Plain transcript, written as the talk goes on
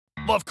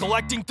Love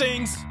collecting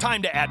things?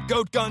 Time to add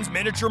Goat Gun's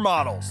miniature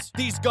models.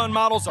 These gun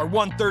models are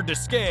 1/3 to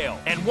scale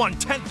and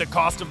 1/10 the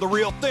cost of the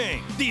real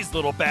thing. These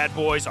little bad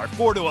boys are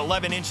 4 to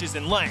 11 inches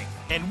in length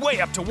and weigh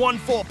up to 1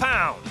 full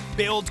pound.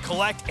 Build,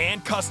 collect,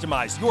 and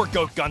customize your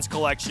Goat Guns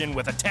collection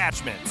with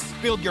attachments.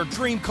 Build your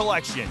dream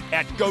collection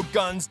at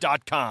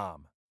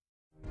goatguns.com.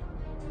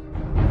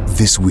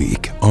 This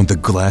week on the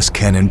Glass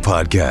Cannon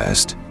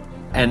Podcast.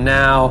 And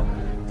now,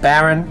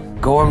 Baron,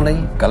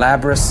 Gormley,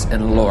 Galabras,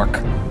 and Lork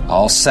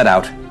all set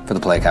out for the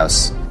Plague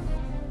House.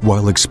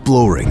 While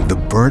exploring the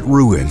burnt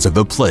ruins of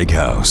the Plague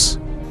House.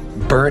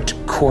 Burnt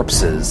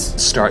corpses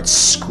start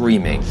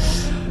screaming,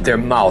 their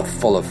mouth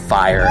full of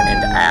fire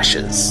and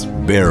ashes.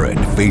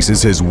 Baron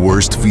faces his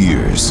worst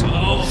fears.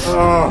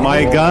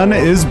 My gun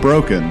is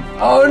broken.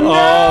 Oh no! Oh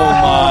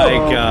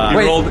my god.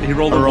 Wait. He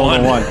rolled a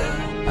one.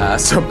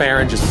 So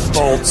Baron just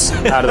bolts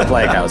out of the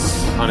Plague House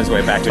on his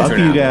way back to Fuck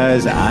Trunau. you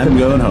guys, I'm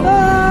going home.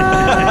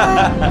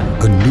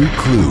 A new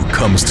clue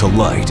comes to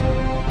light.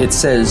 It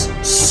says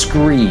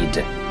Screed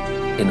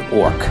in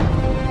Orc.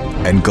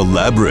 And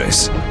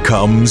Galabras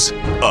comes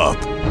up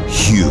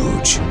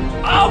huge.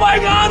 Oh my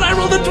god, I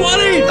rolled a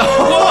 20!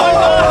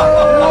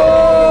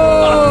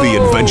 The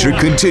adventure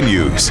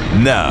continues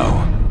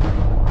now.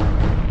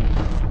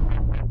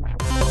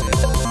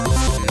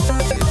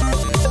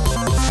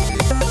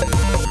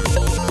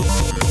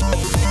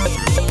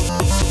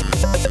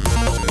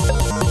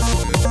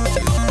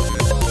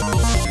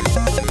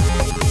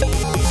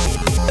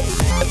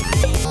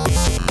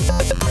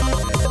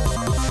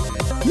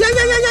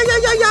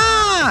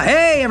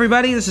 Hey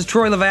everybody, this is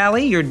Troy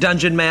LaValle, your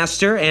Dungeon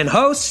Master and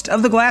host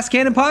of the Glass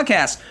Cannon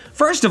Podcast.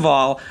 First of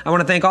all, I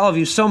want to thank all of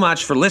you so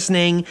much for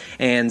listening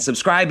and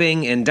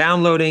subscribing and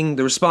downloading.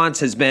 The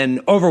response has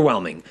been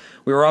overwhelming.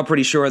 We were all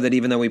pretty sure that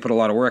even though we put a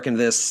lot of work into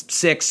this,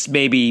 6,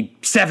 maybe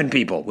 7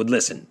 people would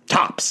listen.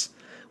 Tops.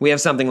 We have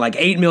something like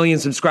 8 million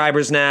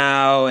subscribers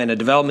now and a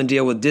development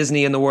deal with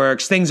Disney in the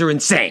works. Things are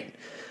insane.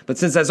 But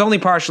since that's only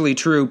partially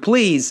true,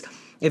 please,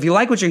 if you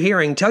like what you're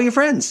hearing, tell your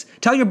friends.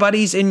 Tell your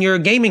buddies in your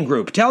gaming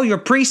group. Tell your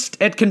priest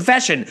at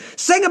confession.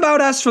 Sing about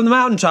us from the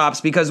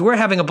mountaintops because we're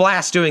having a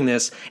blast doing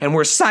this, and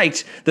we're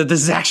psyched that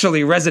this is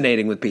actually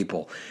resonating with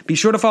people. Be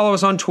sure to follow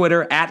us on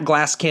Twitter at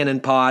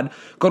GlassCannonPod.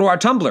 Go to our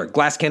Tumblr,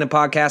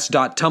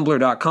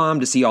 glasscannonpodcast.tumblr.com,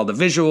 to see all the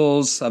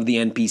visuals of the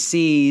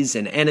NPCs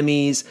and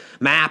enemies,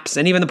 maps,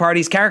 and even the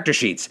party's character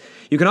sheets.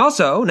 You can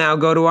also now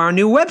go to our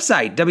new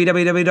website,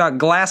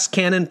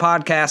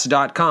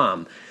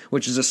 www.glasscannonpodcast.com.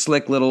 which is a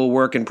slick little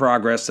work in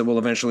progress that will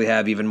eventually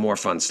have even more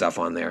fun stuff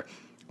on there.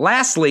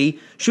 Lastly,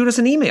 shoot us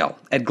an email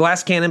at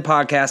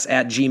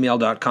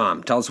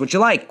glasscannonpodcast@gmail.com. Tell us what you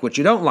like, what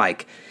you don't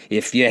like.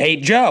 If you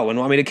hate Joe and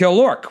want me to kill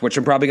Lork, which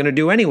I'm probably going to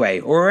do anyway,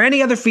 or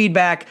any other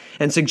feedback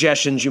and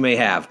suggestions you may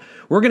have.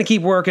 We're going to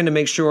keep working to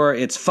make sure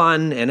it's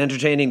fun and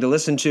entertaining to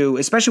listen to,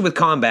 especially with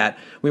combat.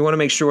 We want to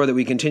make sure that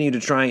we continue to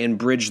try and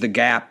bridge the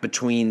gap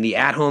between the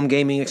at-home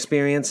gaming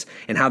experience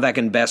and how that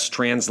can best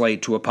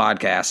translate to a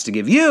podcast to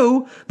give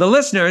you, the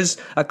listeners,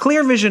 a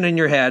clear vision in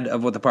your head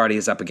of what the party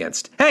is up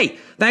against. Hey,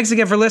 thanks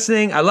again for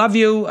listening. I love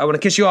you. I want to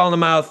kiss you all in the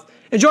mouth.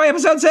 Enjoy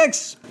episode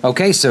 6.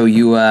 Okay, so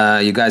you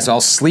guys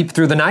all sleep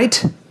through the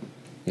night.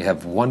 You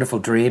have wonderful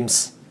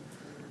dreams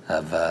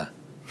of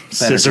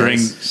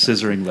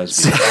Scissoring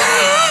lesbian.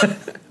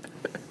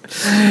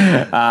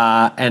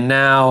 And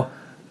now,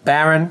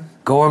 Baron,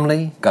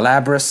 Gormley,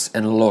 Galabras,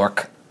 and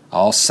Lork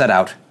all set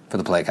out for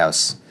the Plague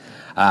House.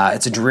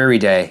 It's a dreary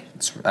day.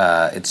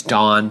 It's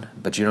dawn,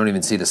 but you don't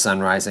even see the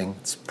sun rising.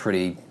 It's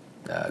pretty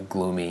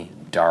gloomy,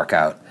 dark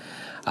out.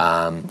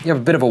 You have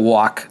a bit of a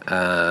walk,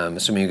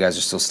 assuming you guys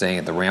are still staying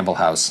at the Ramble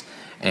House.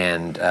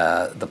 And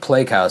the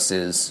Plague House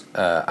is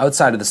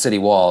outside of the city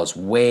walls,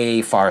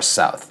 way far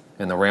south,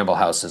 and the Ramble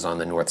House is on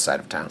the north side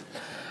of town.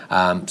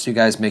 So you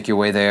guys make your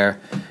way there,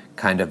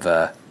 kind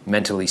of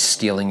mentally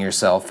steeling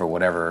yourself for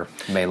whatever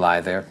may lie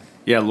there.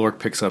 Yeah, Lork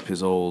picks up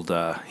his old.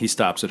 He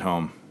stops at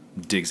home,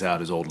 digs out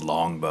his old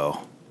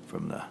longbow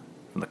from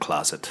the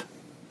closet,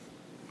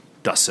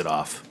 dusts it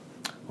off.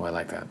 Oh, I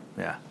like that.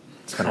 Yeah,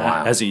 It's been a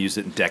while. Hasn't used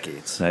it in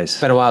decades. It's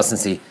been a while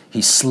since he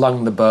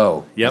slung the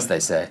bow, as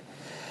they say.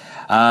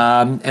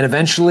 And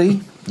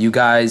eventually, you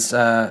guys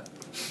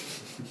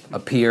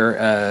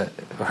appear.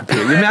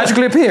 You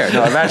magically appear.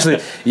 No, eventually,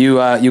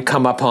 you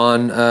come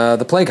upon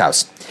the Plague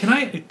House.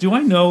 Do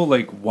I know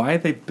why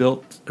they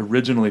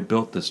originally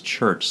built this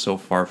church so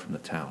far from the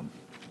town?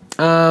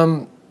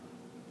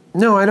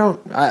 No, I don't.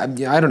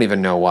 I don't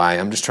even know why.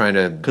 I'm just trying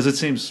to. Because it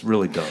seems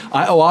really dumb.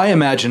 I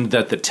imagined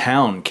that the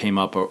town came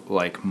up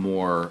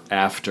more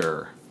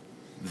after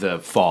the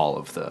fall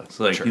of the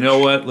church. You know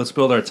what? Let's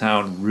build our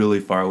town really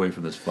far away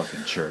from this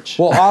fucking church.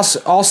 Well,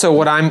 also,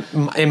 what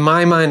in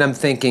my mind, I'm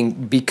thinking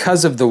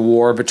because of the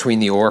war between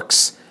the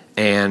orcs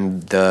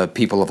and the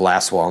people of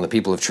Lastwall and the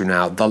people of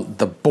Trunau,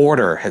 the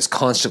border has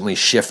constantly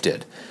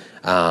shifted,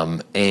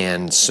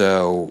 and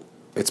so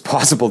it's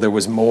possible there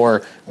was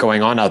more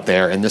going on out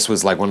there, and this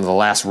was one of the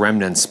last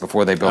remnants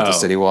before they built the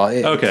city wall.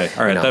 Okay,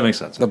 all right, that makes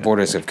sense. The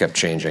borders have kept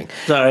changing.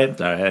 All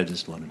right, I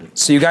just wanted to.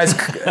 So you guys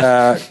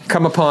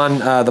come upon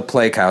the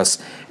Plague House,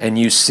 and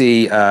you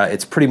see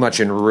it's pretty much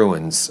in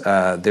ruins.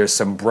 There's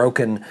some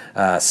broken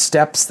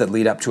steps that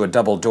lead up to a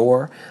double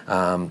door,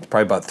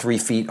 probably about 3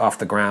 feet off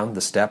the ground,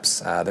 the steps.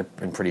 They're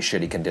in pretty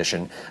shitty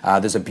condition.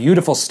 There's a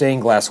beautiful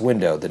stained glass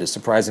window that is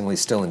surprisingly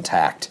still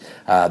intact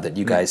that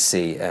you guys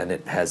see, and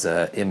it has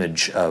an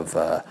image of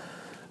a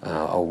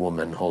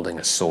woman holding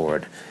a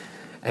sword.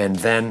 And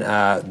then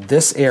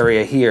this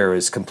area here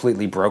is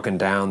completely broken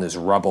down. There's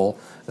rubble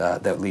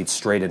that leads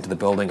straight into the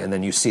building. And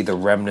then you see the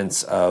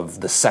remnants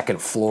of the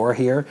second floor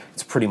here.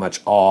 It's pretty much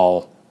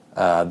all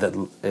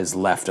that is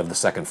left of the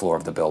second floor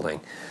of the building.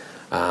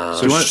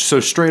 So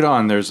straight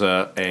on, there's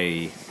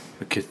a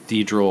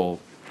cathedral,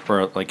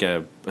 or like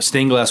a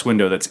stained glass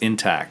window that's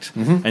intact.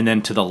 And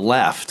then to the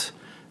left,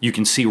 you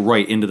can see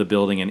right into the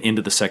building and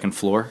into the second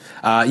floor.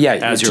 As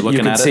you're looking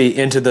you can at it? see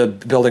into the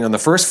building on the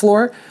first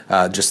floor,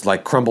 just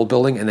like crumbled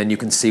building, and then you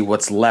can see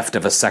what's left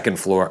of a second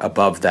floor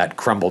above that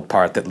crumbled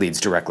part that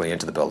leads directly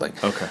into the building.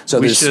 Okay.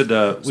 So we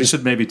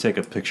should maybe take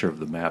a picture of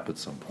the map at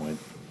some point.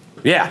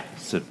 Yeah,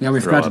 we throw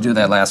forgot to up. do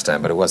that last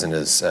time, but it wasn't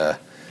as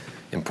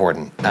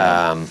important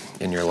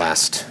in your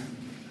last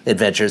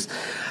adventures.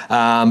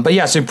 But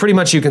yeah, so pretty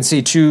much you can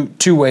see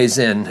two ways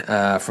in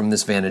from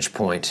this vantage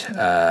point.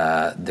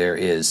 There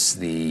is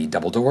the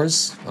double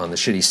doors on the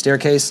shitty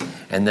staircase,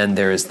 and then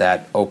there is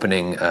that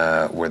opening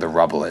where the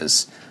rubble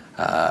is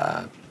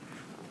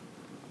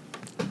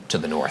to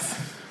the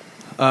north.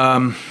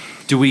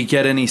 Do we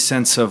get any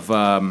sense of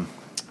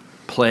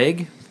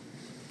plague?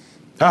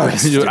 Oh,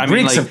 it's the I mean,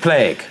 reeks like- of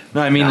plague.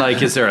 No, I mean,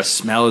 like, is there a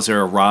smell? Is there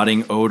a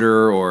rotting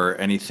odor or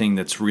anything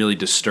that's really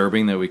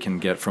disturbing that we can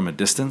get from a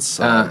distance?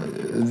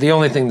 The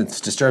only thing that's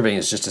disturbing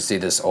is just to see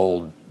this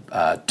old,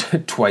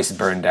 twice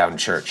burned down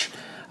church.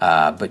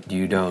 But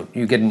you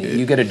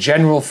get a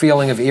general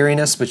feeling of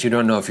eeriness, but you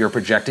don't know if you're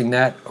projecting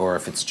that or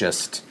if it's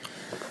just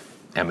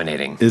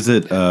emanating. Is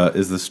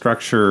the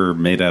structure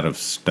made out of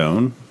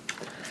stone?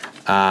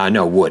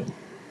 No, wood.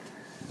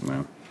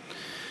 No.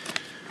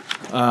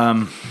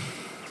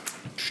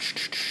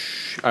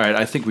 All right,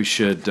 I think we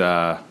should.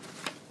 So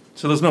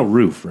there's no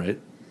roof, right?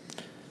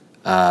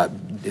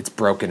 It's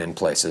broken in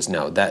places.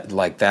 No,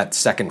 that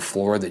second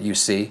floor that you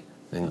see,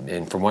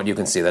 and from what you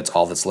can see, that's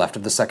all that's left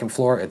of the second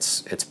floor.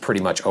 It's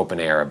pretty much open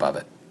air above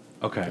it.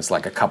 Okay. It's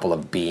like a couple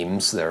of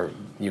beams there.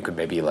 You could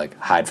maybe like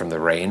hide from the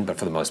rain, but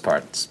for the most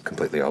part, it's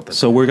completely open.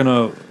 So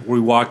we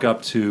walk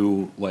up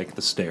to like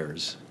the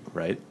stairs,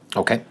 right?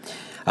 Okay.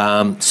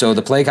 So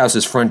the plague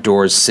house's front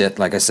doors sit,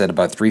 like I said,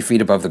 about 3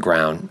 feet above the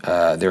ground.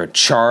 There are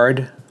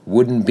charred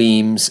wooden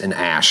beams and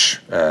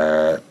ash.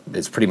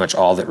 It's pretty much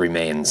all that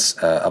remains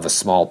of a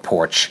small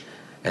porch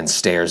and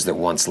stairs that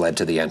once led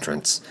to the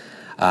entrance.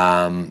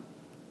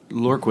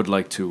 Lork would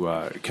like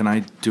to. Can I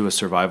do a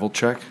survival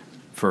check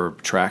for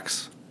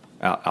tracks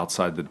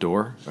outside the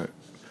door?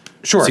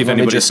 Sure. See if let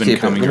me anybody's just been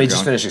coming Let or me just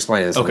going. finish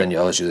explaining this, Okay. and then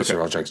I'll let you do the Okay.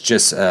 survival checks.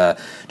 Just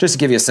to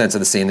give you a sense of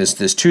the scene,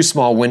 there's two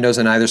small windows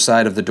on either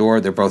side of the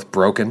door. They're both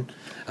broken.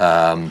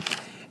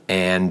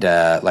 And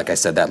like I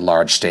said, that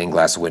large stained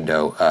glass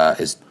window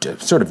is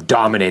sort of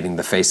dominating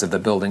the face of the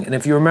building. And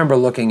if you remember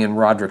looking in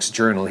Roderick's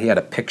journal, he had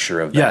a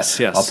picture of that.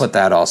 Yes. I'll put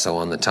that also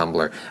on the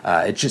Tumblr.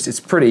 It's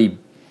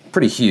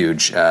pretty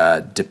huge,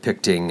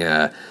 depicting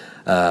a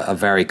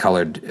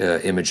varicolored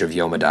image of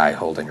Yomadai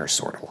holding her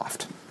sword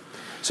aloft.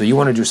 So you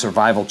want to do a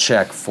survival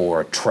check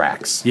for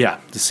tracks. Yeah,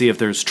 to see if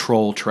there's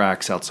troll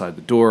tracks outside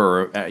the door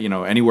or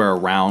anywhere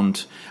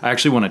around. I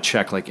actually want to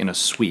check like in a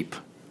sweep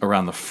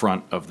around the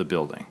front of the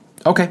building.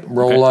 Okay,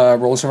 roll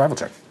a survival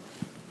check.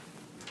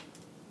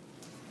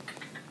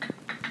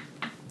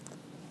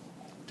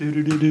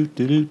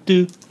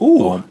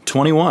 Ooh,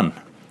 21.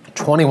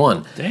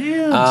 21.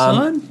 Damn,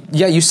 son.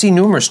 Yeah, you see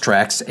numerous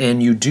tracks,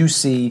 and you do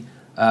see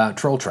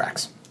troll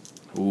tracks.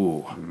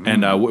 Ooh.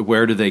 And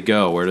where do they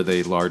go? Where do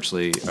they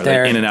largely... Are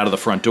They're- they in and out of the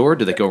front door?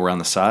 Do they go around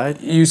the side?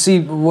 You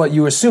see what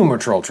you assume are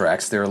troll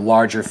tracks. They're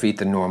larger feet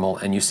than normal,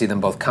 and you see them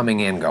both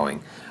coming and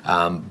going,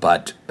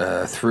 but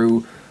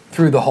through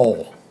the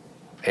whole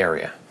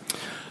area.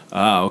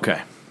 Ah,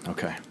 okay.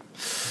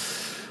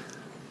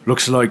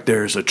 Looks like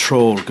there's a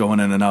troll going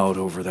in and out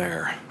over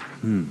there.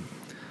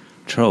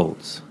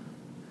 Trolls.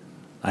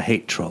 I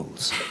hate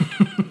trolls.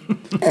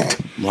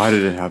 Why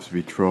did it have to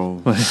be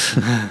trolls?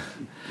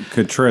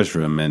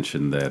 Katresra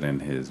mentioned that in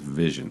his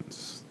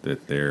visions,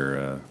 that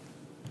there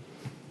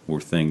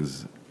were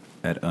things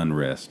at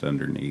unrest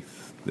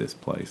underneath this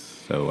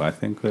place. So I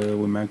think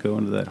we might go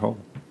into that hole.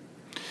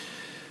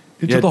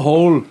 Into the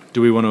hole.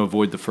 Do we want to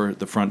avoid the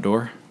front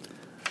door?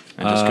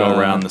 And just go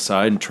around the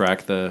side and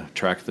track the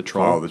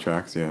troll? Follow the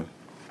tracks, yeah.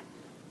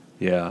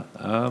 Yeah,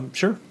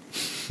 sure.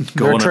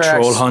 Go There are on a tracks-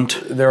 troll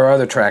hunt? There are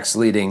other tracks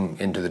leading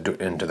into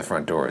the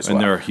front door as And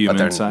well. they're But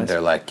human size?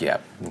 They're like,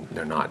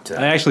 they're not.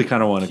 I actually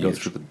kind of want to go huge.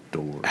 through the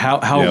door. How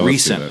Yeah, let's do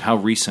recent? that. How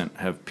recent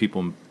have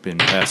people been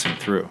passing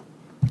through?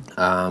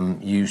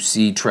 You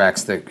see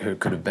tracks that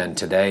could have been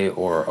today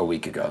or a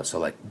week ago, so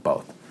like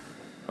both.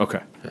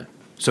 Okay.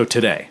 So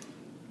today,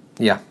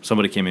 Yeah,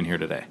 somebody came in here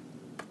today.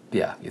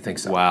 Yeah, you think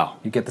so. Wow.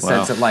 You get the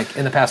sense that, like,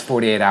 in the past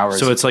 48 hours.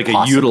 So it's like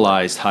possibly. a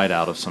utilized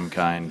hideout of some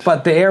kind.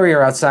 But the area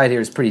outside here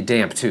is pretty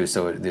damp, too,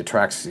 so it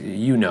attracts,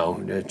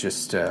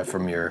 just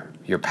from your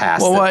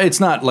past. Well, it's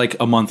not like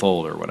a month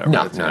old or whatever.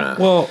 No.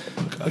 Well,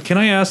 can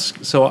I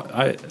ask? So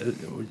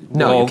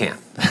No, you can't.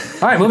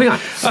 All right, moving on.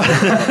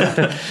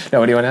 No,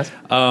 what do you want to ask?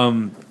 I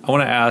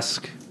want to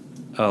ask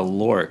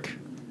Lork.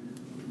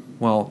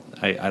 Well,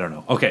 I don't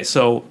know. Okay,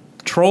 so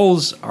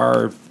trolls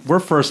we're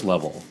first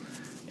level,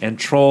 and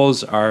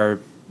trolls are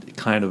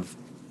kind of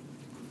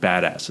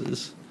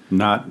badasses.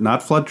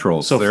 Not flood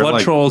trolls. So They're flood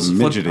like trolls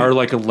midgety. are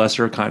like a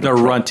lesser kind They're of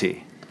troll.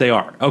 runty. They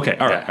are. Okay,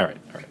 all right.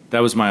 That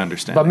was my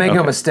understanding. But make no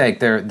Okay. mistake,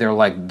 they're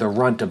like the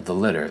runt of the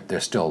litter. They're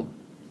still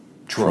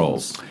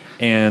trolls.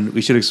 And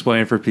we should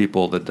explain for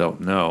people that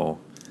don't know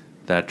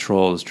that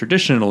trolls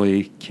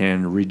traditionally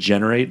can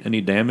regenerate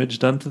any damage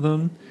done to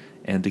them.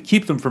 And to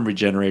keep them from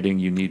regenerating,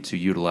 you need to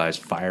utilize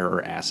fire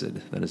or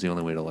acid. That is the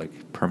only way to like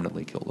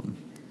permanently kill them.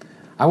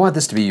 I want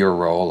this to be your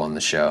role on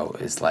the show,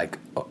 is like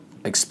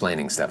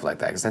explaining stuff like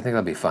that, because I think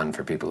that'll be fun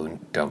for people who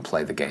don't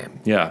play the game.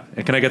 Yeah.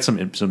 And can I get some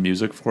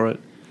music for it?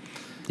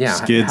 Yeah,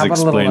 Skids how about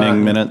a little,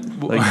 explaining minute.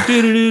 Like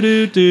do do do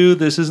do do.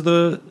 This is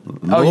the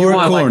Oh, you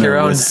want like your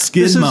own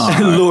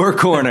Skidmar. Lure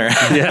corner.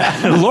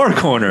 yeah lore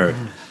corner.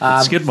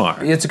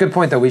 Skidmar. It's a good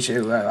point, though. We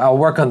should. I'll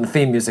work on the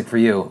theme music for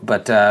you.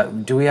 But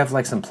do we have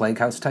like some Plague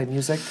House type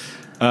music?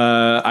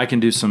 I can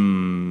do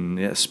some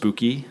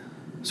spooky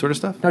sort of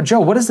stuff. Now, Joe,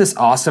 what is this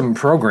awesome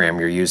program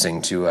you're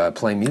using to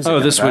play music? Oh, in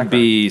the this would background?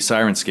 be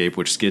Sirenscape,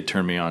 which Skid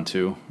turned me on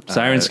to.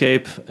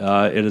 Sirenscape.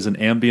 It is an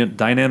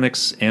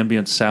dynamics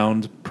ambient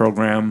sound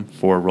program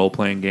for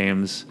role-playing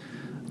games.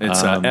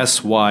 It's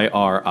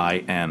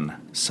SYRIN,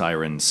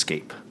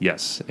 Sirenscape.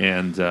 Yes,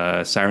 and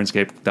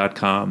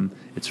Sirenscape.com.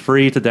 It's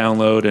free to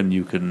download, and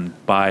you can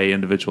buy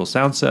individual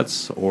sound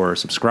sets or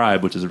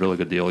subscribe, which is a really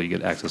good deal. You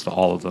get access to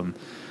all of them.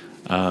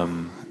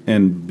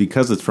 And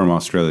because it's from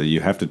Australia, you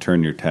have to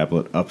turn your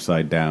tablet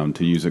upside down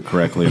to use it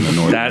correctly in the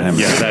northern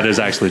hemisphere. Yeah, that is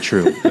actually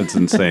true. It's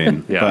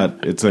insane. Yeah,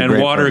 But it's a and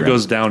great water program.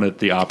 goes down at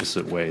the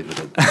opposite way that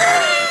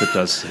it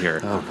does here.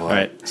 Oh boy. All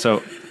right,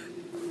 so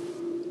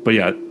But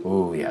yeah,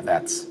 Oh yeah,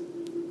 that's.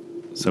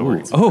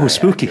 oh,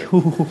 spooky.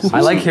 Ooh.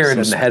 I like hearing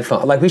it in the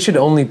headphones. Like we should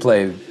only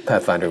play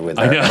Pathfinder with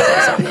I know.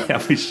 headphones on,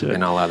 Yeah, we should.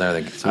 and all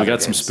other. we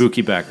got some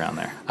spooky background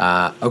there.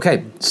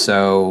 Okay,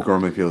 so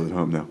Gormley feels at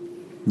home now.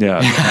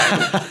 Yeah.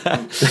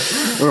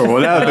 Oh,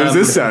 well, now there's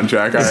this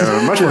soundtrack.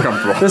 I'm much more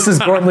comfortable. this is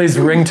Gormley's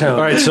ringtone.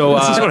 All right, so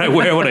This is what I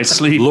wear when I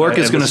sleep. Lork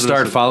is And going to this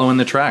start following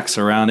the tracks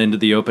around into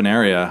the open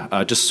area,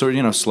 just sort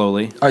of,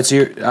 slowly. All right, so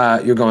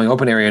you're going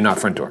open area, not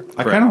front door.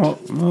 I kind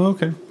of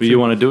okay. But you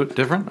want to do it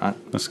different? A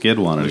Skid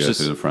wanted to go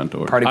just through the front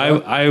door. Party.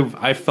 vote?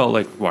 I felt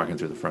like walking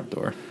through the front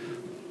door.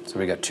 So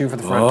we got 2 for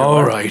the front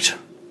door. right.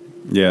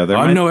 Yeah, there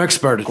I'm might, no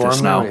expert at Gormley,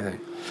 this what now. do you think?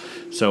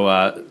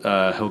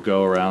 So he'll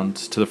go around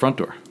to the front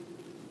door.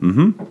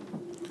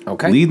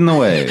 Okay. leading the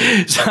way.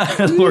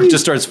 Lork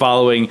just starts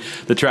following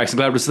the tracks, and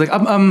Glabrous is like,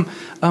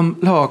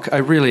 Lork, I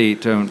really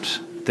don't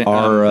think...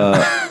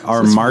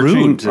 Our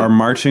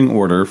marching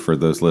order for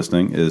those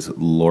listening is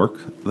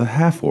Lork the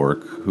half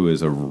orc, who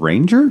is a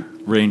ranger,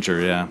 Ranger,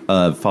 yeah.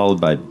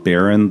 followed by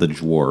Baron the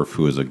dwarf,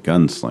 who is a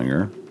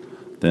gunslinger,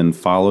 then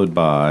followed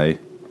by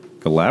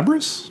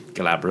Galabras.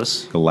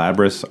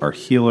 Galabras, our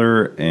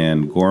healer,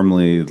 and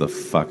Gormley the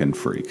fucking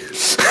freak.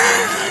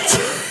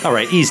 All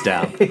right, ease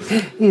down.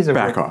 He's a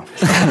Back off.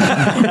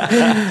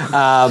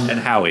 And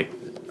Howie.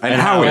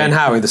 And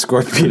Howie the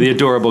scorpion. The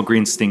adorable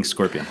green stink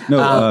scorpion.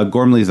 No,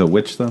 Gormley's a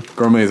witch, though.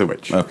 Gormley is a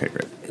witch. Okay,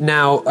 great.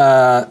 Now,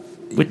 the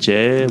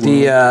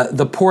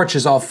porch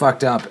is all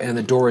fucked up, and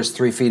the door is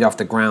 3 feet off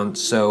the ground.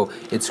 So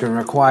it's going to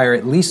require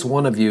at least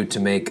one of you to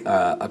make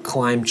a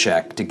climb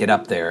check to get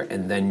up there,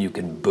 and then you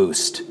can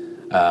boost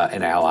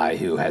an ally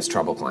who has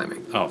trouble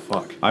climbing. Oh,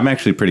 fuck. I'm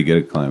actually pretty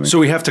good at climbing. So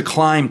we have to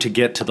climb to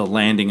get to the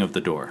landing of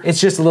the door.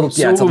 It's just a little,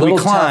 So it's a we little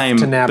climb,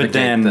 tough to navigate. but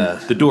then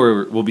the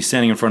door will be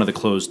standing in front of the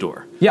closed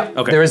door. Yeah,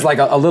 Okay. there is like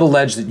a little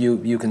ledge that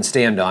you can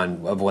stand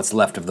on of what's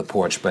left of the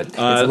porch, but it's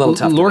a little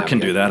tough. Lork to can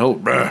do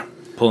navigate. that.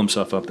 He'll pull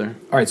himself up there.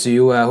 All right, so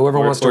you whoever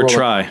wants to or roll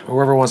try.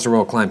 whoever wants to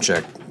roll a climb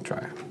check,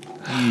 try.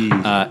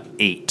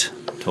 8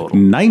 total.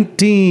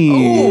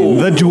 19.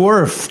 The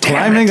dwarf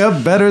climbing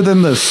up better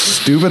than the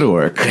stupid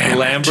orc.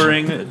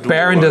 Clambering.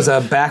 Baron does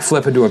a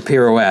backflip into a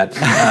pirouette,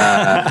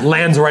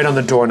 lands right on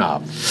the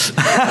doorknob,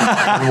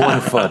 on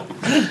 1 foot,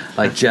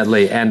 like Jet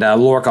Li, and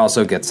Lork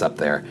also gets up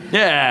there.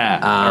 Yeah.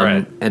 All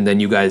right. And then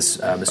you guys,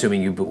 I'm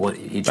assuming you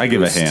each. I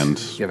give a boost.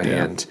 hand. Give a Yeah.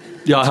 hand.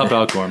 Yeah, I'll help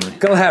out Gormley.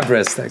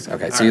 Galabras, thanks.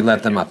 Okay, so you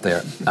let them up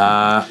there.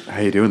 How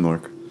you doing,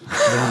 Lork?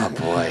 Oh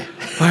boy.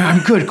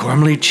 I'm good,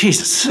 Gormley.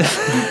 Jesus.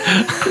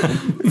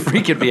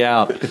 Freaking me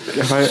out.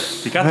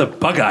 Have You got the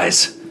bug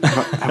eyes.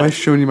 I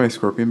shown you my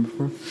scorpion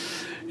before?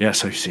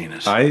 Yes, I've seen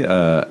it.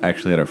 I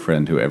actually had a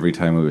friend who every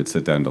time we would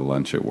sit down to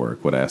lunch at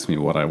work would ask me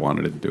what I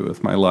wanted to do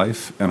with my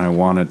life, and I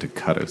wanted to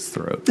cut his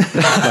throat.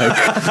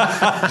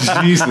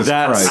 Like, Jesus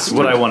That's Christ.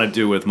 what I want to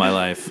do with my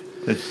life.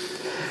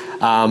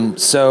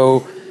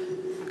 So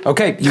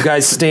Okay, you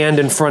guys stand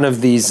in front of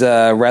these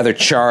rather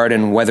charred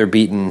and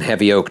weather-beaten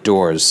heavy oak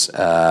doors.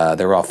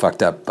 They're all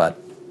fucked up, but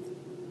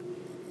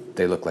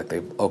they look like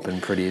they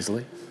open pretty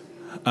easily.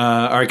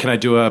 All right, can I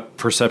do a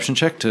perception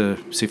check to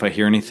see if I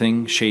hear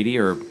anything shady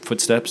or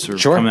footsteps or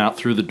Sure. come out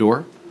through the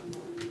door?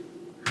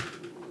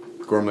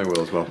 Gormley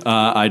will as well.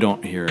 I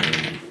don't hear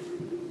anything.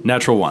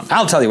 Natural 1.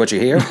 I'll tell you what you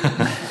hear.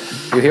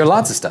 You hear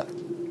lots of stuff.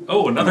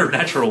 Oh, another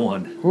natural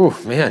one. Ooh,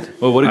 man.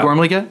 Well, what did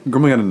Gormley get?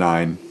 Gormley got a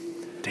 9.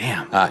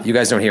 Damn. You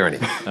guys don't hear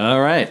anything. All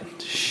right.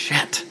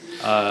 Shit.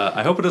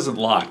 I hope it isn't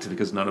locked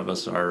because none of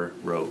us are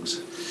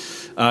rogues.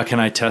 Can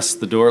I test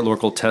the door?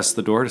 Lork will test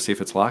the door to see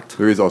if it's locked.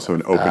 There is also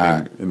an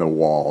opening in the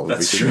wall.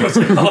 That's true.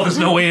 Oh, there's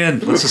no way in.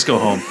 Let's just go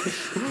home.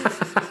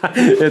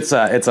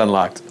 It's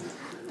unlocked.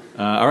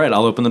 All right,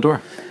 I'll open the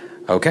door.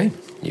 Okay,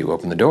 you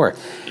open the door.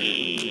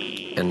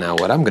 And now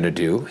what I'm going to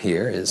do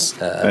here is...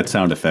 That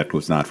sound effect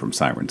was not from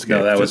Sirenscape.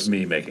 No, that was Just-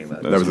 me making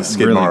that. That was a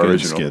really Skidmar good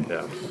original. skid.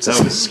 Yeah.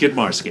 That was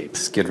Skidmarscape.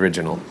 Skid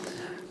Original.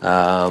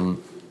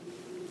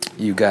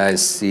 You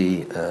guys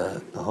see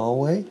the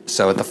hallway.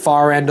 So at the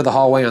far end of the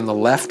hallway on the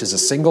left is a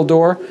single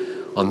door.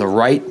 On the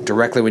right,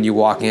 directly when you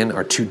walk in,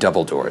 are 2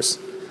 double doors.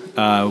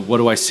 What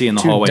do I see in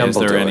the 2 hallway? Is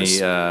double there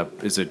doors.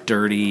 any? Is it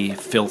dirty,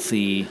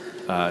 filthy?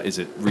 Is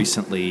it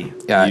recently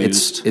Yeah,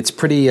 used? it's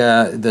pretty.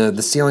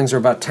 The ceilings are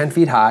about 10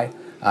 feet high.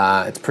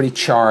 It's pretty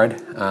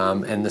charred,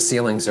 and the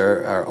ceilings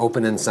are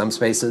open in some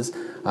spaces,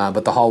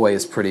 but the hallway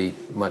is pretty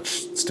much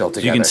still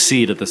together. You can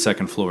see it at the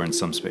second floor in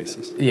some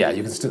spaces. Yeah,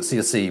 you can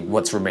still see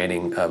what's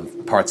remaining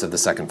of parts of the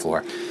second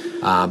floor,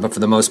 but for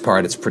the most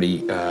part, it's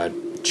pretty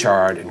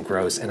charred and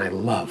gross. And I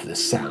love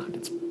this sound;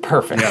 it's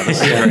perfect. Yeah,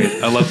 this is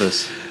great. I love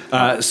this.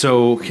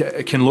 So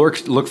can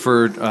Lork look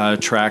for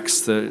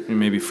tracks that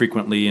maybe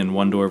frequently in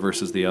one door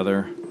versus the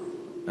other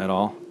at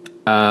all?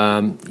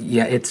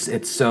 Yeah,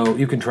 it's so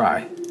you can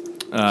try.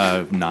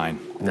 9.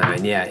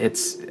 9. Yeah,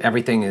 it's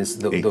everything is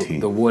the 18.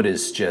 the wood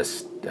is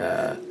just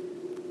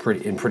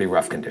pretty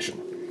rough condition.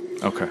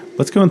 Okay.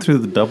 Let's go in through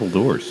the double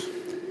doors.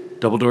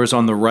 Double doors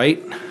on the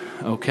right.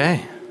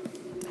 Okay.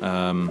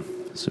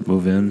 So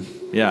move in.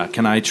 Yeah.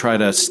 Can I try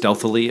to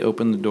stealthily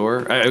open the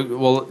door?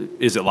 Well,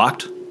 is it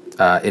locked?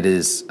 It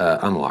is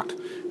unlocked.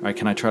 All right.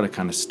 Can I try to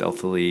kind of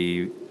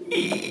stealthily,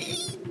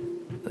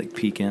 like,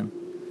 peek in?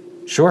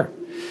 Sure.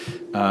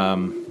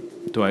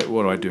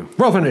 What do I do?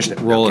 Roll for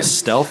initiative. Roll a Okay.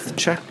 stealth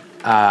check.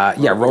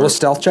 Yeah, roll a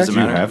stealth check. Does it Do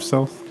you matter? have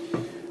stealth?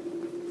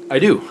 I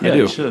do. Yeah, I do.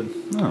 you should.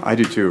 I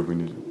do too. We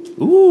need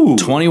Ooh.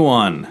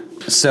 21.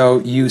 So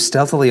you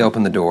stealthily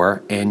open the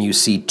door, and you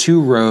see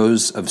 2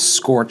 rows of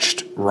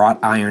scorched wrought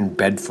iron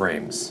bed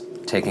frames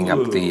taking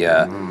up the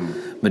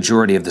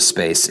majority of the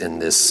space in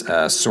this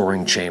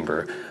soaring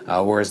chamber.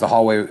 Whereas the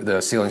hallway, the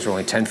ceilings are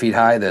only 10 feet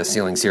high, the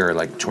ceilings here are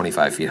like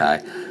 25 feet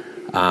high.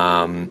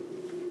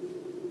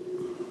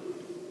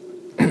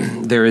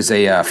 There is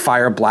a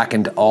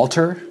fire-blackened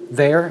altar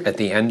there at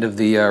the end of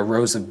the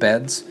rows of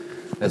beds,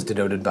 as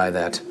denoted by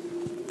that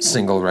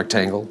single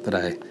rectangle that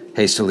I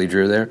hastily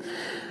drew there.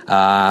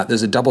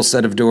 There's a double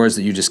set of doors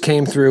that you just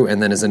came through,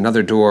 and then there's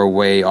another door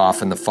way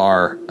off in the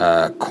far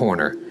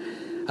corner.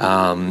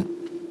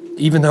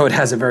 Even though it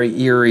has a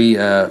very eerie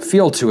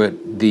feel to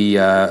it,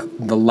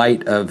 the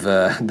light of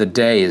the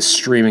day is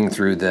streaming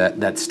through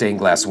that stained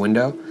glass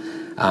window.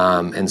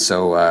 And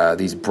so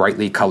these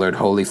brightly colored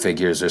holy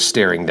figures are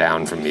staring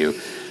down from you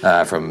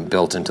from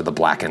built into the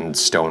blackened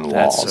stone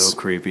walls. That's so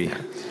creepy.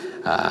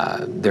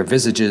 Their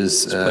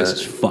visages Place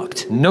is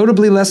fucked.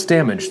 notably less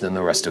damaged than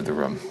the rest of the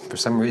room. For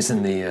some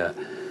reason, the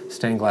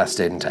stained glass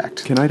stayed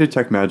intact. Can I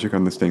detect magic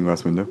on the stained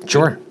glass window?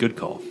 Sure. Good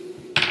call.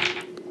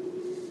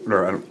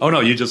 Or I don't. Oh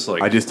no, you just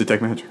like I just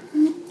detect magic.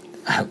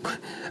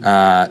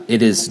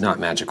 It is not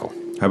magical.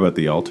 How about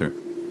the altar?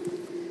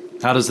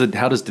 How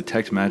does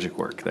detect magic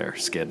work there,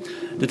 Skid?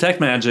 detect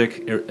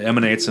magic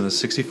emanates in a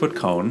 60-foot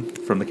cone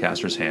from the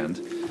caster's hand,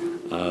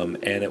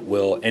 and it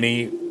will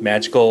any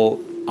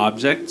magical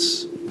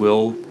objects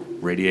will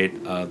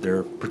radiate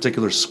their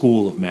particular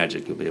school of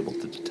magic. You'll be able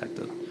to detect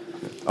it.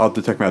 I'll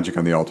detect magic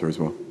on the altar as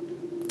well.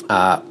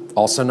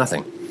 Also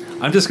nothing.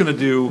 I'm just gonna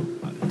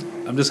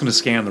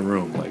scan the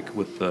room like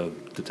with the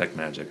detect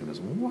magic and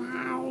just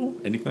wow.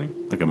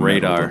 Anything? Like a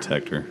Radar. metal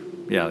detector.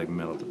 Yeah, like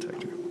metal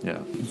detector.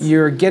 Yeah.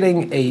 You're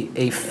getting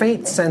a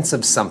faint sense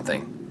of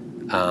something,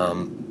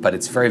 but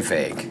it's very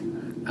vague.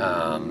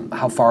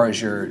 How far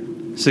is your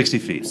 60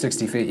 feet.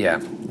 60 feet?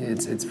 Yeah,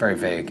 it's very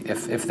vague,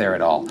 if there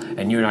at all.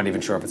 And you're not even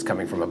sure if it's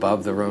coming from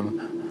above the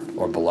room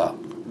or below.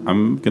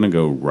 I'm going to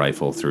go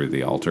rifle through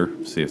the altar,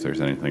 see if there's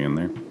anything in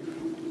there.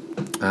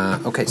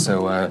 Okay,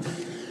 so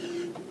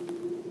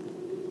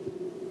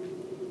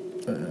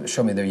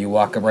show me there. You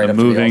walk right up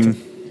to the Moving. altar.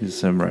 You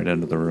send right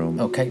into the room.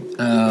 Okay.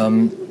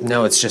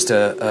 No, it's just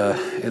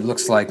it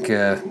looks like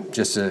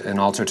just an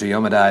altar to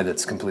Yomadai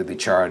that's completely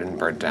charred and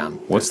burnt down.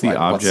 What's It's the like-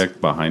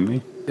 object behind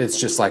me? It's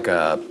just like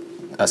a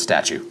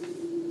statue.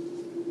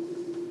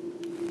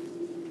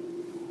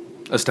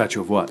 A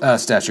statue of what? A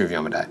statue of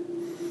Yomadai.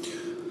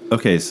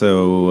 Okay,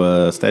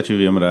 so Statue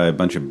of Yamada, a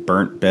bunch of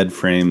burnt bed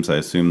frames. I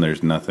assume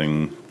there's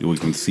nothing, we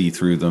can see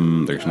through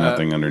them. There's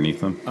nothing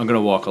underneath them. I'm going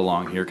to walk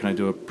along here. Can I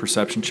do a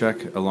perception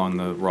check along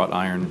the wrought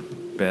iron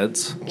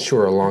beds?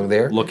 Sure, along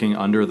there. Looking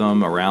under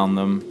them, around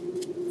them,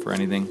 for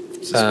anything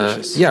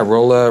suspicious? Yeah,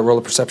 roll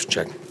a perception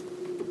check.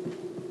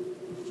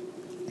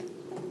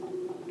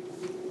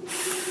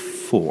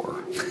 4.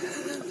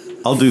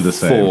 I'll do the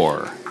same.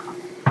 4.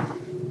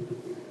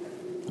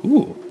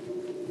 Ooh.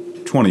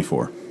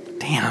 24.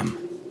 Damn.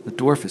 The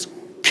dwarf is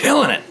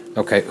killing it.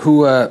 Okay,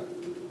 who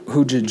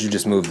did you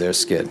just move there,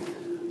 Skid?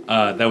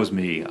 That was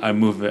me. I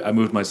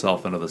moved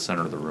myself into the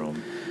center of the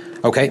room.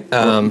 Okay,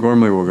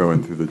 Gormley will go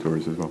in through the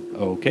doors as well.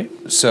 Okay.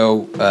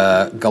 so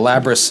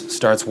Galabras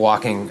starts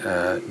walking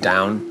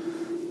down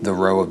the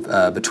row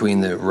of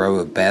between the row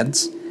of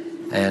beds,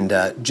 and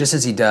just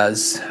as he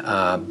does,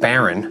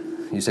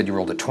 Baron, you said you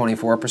rolled a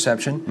 24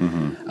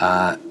 perception.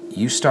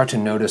 You start to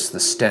notice the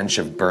stench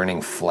of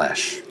burning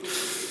flesh.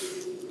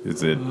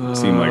 Does it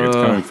seem like it's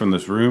coming from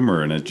this room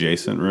or an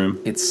adjacent room?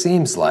 It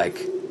seems like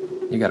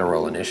you got to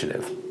roll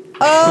initiative. Snap,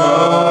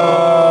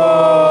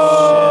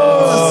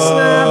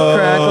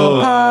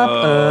 crackle,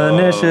 pop,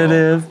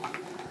 initiative.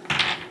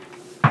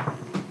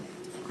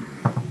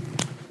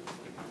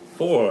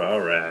 4.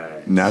 All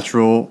right.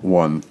 Natural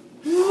 1.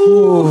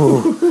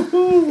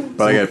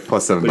 But I get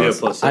 +7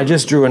 bonus. I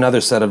just drew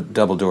another set of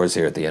double doors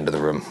here at the end of the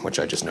room, which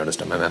I just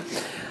noticed on my map.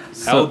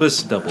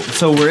 Albus double.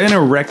 So we're in a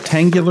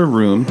rectangular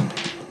room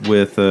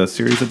with a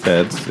series of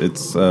beds.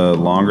 It's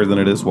longer than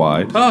it is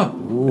wide. Oh.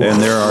 And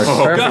there are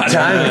Perfect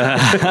timing.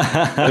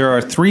 there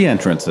are 3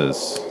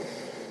 entrances.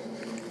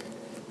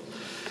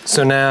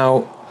 So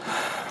now,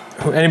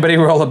 anybody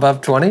roll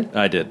above 20?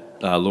 I did.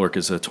 Lork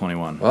is a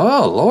 21.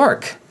 Oh,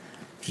 Lork.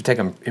 Did you take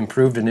an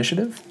improved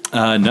initiative?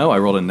 No, I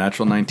rolled a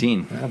natural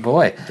 19. Oh,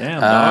 boy.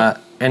 Damn, dog.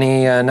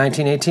 Any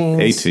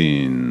 1918s?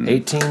 18.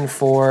 18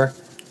 for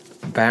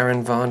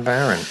Baron von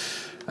Baron.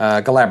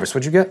 Galabras,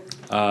 what'd you get?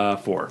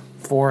 4.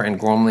 4, and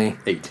Gormley?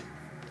 8.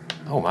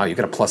 Oh, wow, you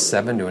got a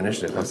 +7 to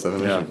initiative.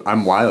 +7. Yeah.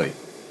 I'm wily.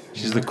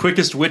 She's the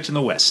quickest witch in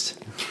the West.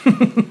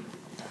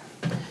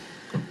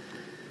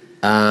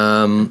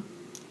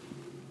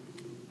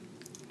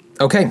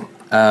 Okay.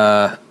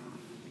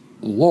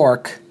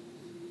 Lork,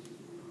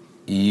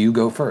 you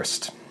go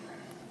first.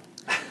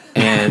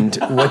 And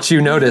what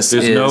you notice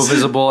There's is... no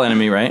visible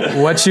enemy, right?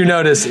 What you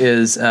notice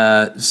is,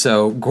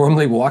 so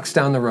Gormley walks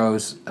down the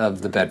rows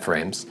of the bed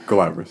frames.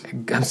 Galabras.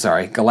 I'm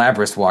sorry,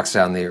 Galabras walks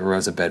down the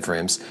rows of bed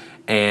frames,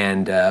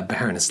 and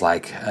Baron is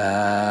like,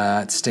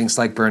 it stinks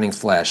like burning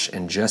flesh.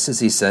 And just as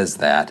he says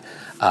that,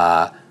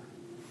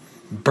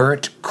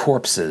 burnt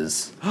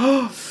corpses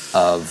of,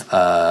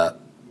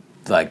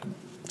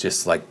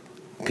 just like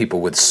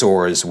people with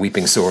sores,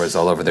 weeping sores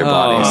all over their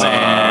bodies.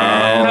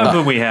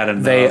 Haven't we had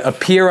enough? They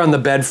appear on the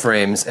bed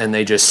frames and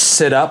they just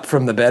sit up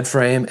from the bed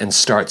frame and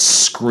start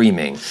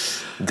screaming,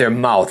 their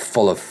mouth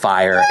full of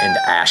fire and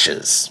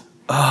ashes.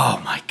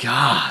 Oh my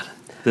god.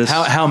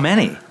 How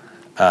many?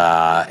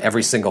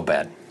 Every single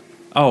bed.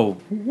 Oh,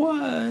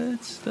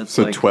 what? That's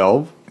So like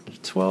 12?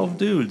 12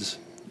 dudes.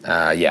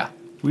 Yeah.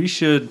 We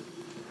should.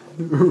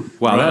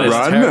 Wow, that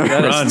Run.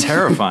 is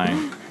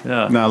terrifying.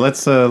 Yeah. Now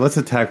let's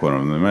attack one of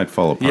them. They might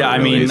fall apart. Yeah, I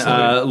really mean,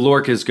 easily.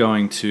 Lork is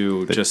going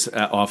to just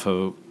off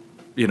a,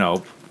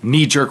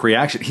 knee-jerk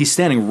reaction. He's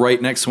standing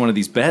right next to one of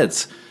these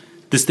beds.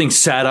 This thing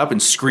sat up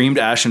and screamed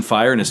ash and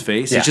fire in his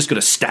face. Yeah. He's just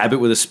going to stab it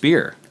with a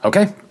spear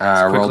Okay.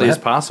 as Roll quickly the as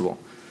hit. possible.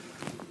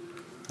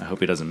 I hope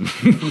he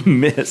doesn't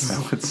miss.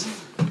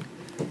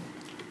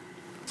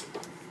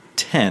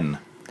 10.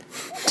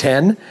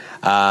 10.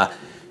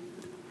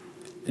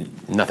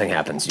 Nothing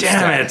happens. You Damn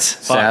stab, it!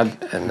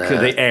 Stab, and,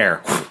 The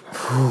air.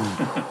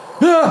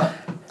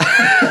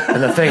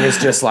 and the thing is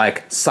just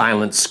like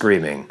silent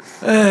screaming.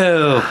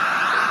 Oh,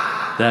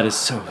 that is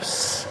so. The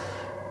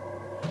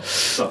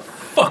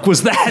fuck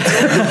was that?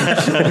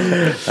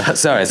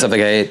 Sorry,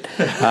 something I ate.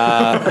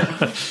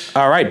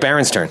 All right,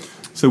 Baron's turn.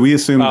 so we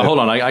assume that Hold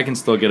on, I can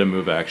still get a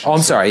move action. Oh,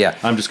 I'm sorry, yeah.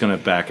 I'm just going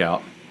to back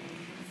out.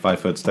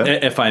 5-foot step.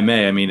 If I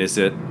may, I mean, is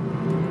it?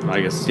 I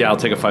guess, yeah, I'll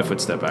take a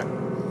 5-foot step back.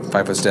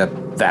 5-foot step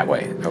that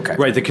way. Okay.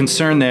 Right. The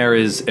concern there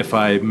is if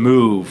I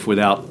move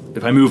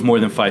more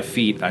than 5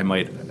 feet, I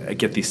might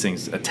get these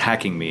things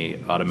attacking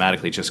me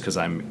automatically just because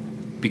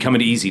I'm become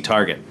an easy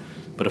target.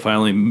 But if I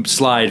only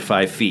slide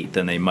 5 feet,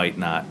 then they might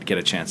not get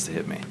a chance to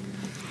hit me.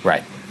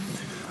 Right.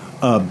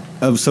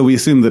 So we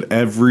assume that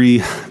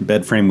every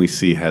bed frame we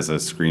see has a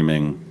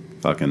screaming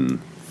fucking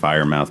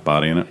fire mouth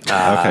body in it.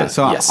 Okay,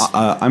 so yes.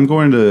 I'm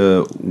going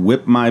to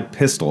whip my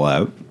pistol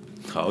out,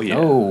 Oh, yeah.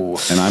 Oh.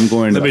 and I'm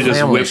going Let me to just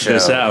Family whip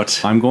this show.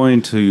 out. I'm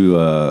going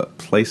to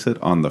place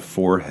it on the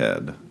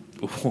forehead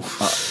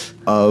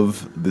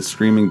of the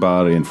screaming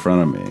body in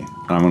front of me,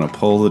 and I'm going to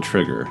pull the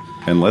trigger.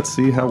 And let's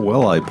see how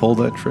well I pull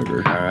that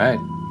trigger. All right.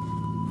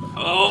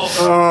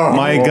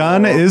 My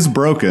gun is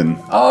broken.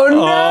 Oh,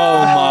 no. Oh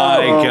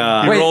my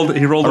god! He rolled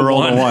I a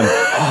rolled 1. a 1.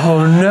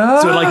 Oh, no.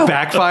 So it like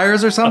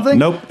backfires or something?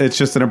 Nope, it's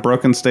just in a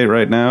broken state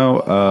right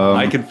now.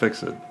 I can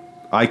fix it.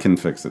 I can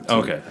fix it. Too.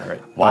 Okay, all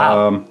right.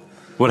 Wow.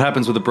 What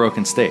happens with a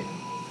broken state?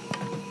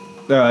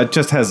 It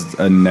just has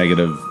a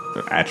negative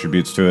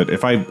attributes to it.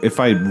 If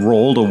I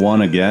rolled a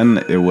 1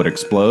 again, it would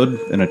explode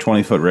in a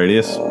 20-foot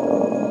radius.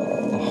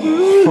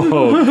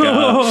 Oh,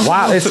 God.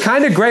 Wow, it's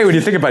kind of great when you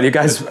think about it. You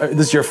guys,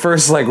 this is your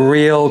first like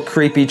real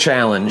creepy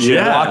challenge. You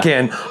walk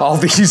in, all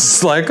these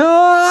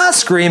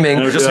screaming.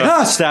 And we're just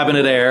like, stabbing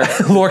at air.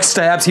 Lork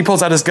stabs, he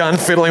pulls out his gun,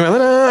 fiddling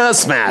with it,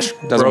 smash.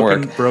 Doesn't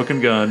work. Broken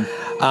gun.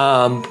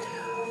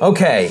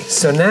 Okay,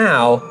 so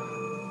now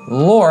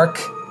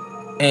Lork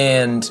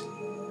and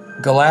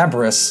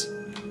Galabras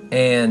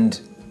and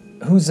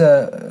who's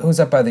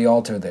up by the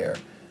altar there?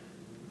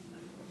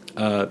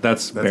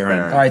 That's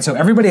Baron. All right, so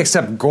everybody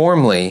except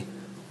Gormley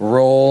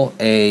roll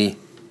a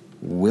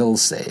will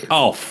save.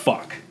 Oh,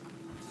 fuck.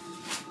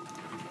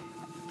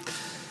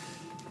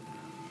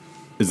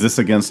 Is this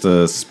against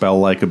a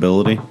spell-like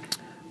ability?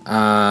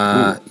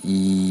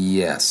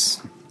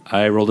 Yes.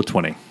 I rolled a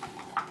 20.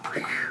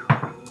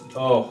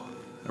 Oh.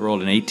 I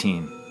rolled an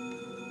 18.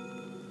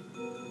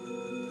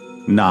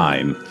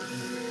 9.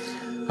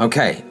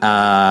 Okay.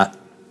 Fuck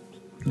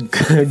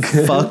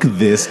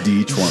this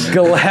D20.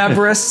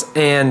 Galabras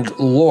and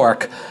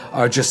Lork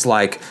are just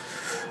like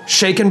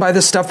shaken by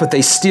this stuff, but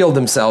they steel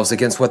themselves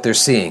against what they're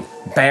seeing.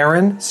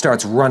 Baron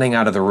starts running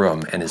out of the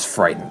room and is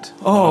frightened.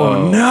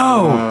 Oh,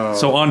 no!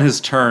 So on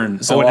his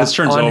turn, So when his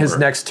turn's on over. his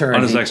next turn,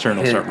 On his next turn,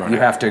 he'll start running. You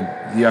have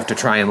to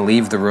try and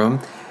leave the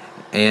room,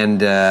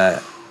 and I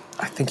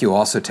think you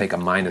also take a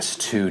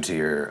 -2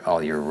 to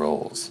all your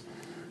rolls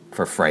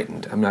for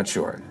frightened. I'm not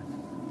sure.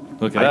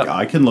 Look it up.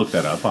 I can look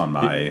that up on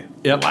my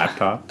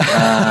laptop.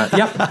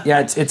 Yep. Yeah,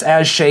 it's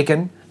as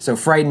shaken. So a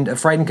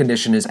frightened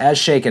condition is as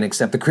shaken,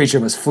 except the creature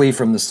must flee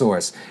from the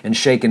source. And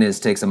shaken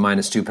takes a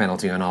 -2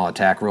 penalty on all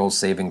attack rolls,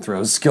 saving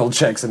throws, skill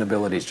checks, and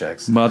abilities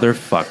checks.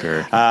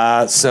 Motherfucker.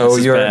 So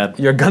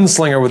your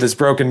gunslinger with his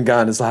broken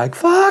gun is like,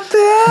 fuck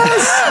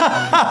this!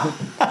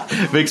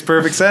 Makes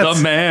perfect sense.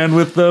 The man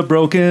with the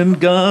broken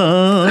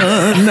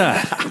gun.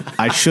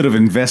 I should have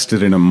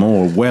invested in a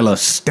more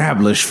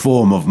well-established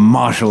form of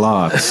martial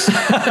arts.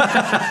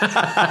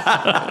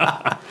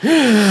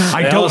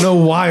 I don't know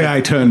why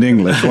I turned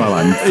English while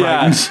I'm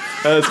frightened.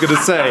 I was going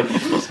to say.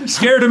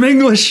 Scared him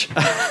English.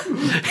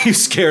 You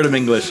scared him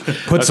English.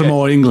 Put some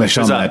more English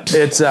on that.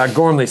 It's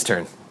Gormley's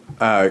turn.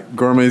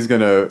 Gormley's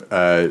gonna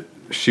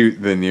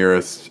shoot the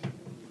nearest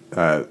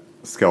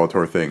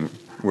Skeletor thing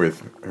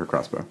with her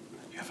crossbow.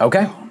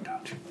 Okay.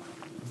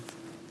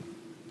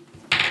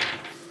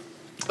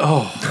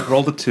 Oh,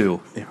 rolled a 2.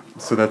 Yeah.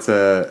 So that's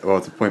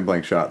it's a point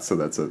blank shot, so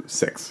that's a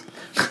 6.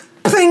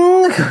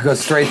 Ping!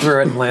 Goes straight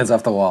through it and lands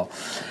off the wall.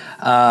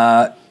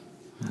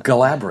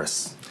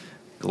 Galabras.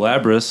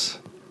 Galabras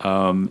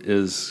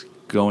is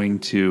going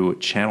to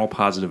channel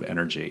positive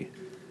energy.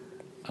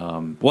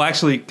 Well,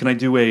 actually, can I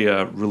do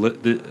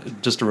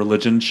just a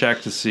religion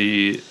check to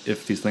see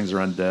if these things are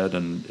undead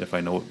and if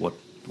I know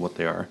what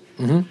they are?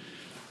 Mm-hmm.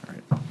 All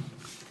right.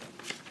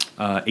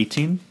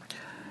 18?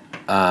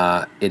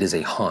 It is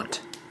a haunt.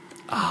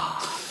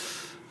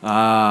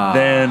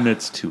 Then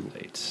it's too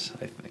late,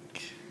 I think.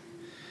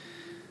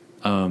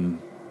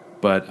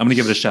 But I'm going to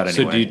give it a shot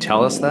anyway. So do you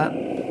tell us that?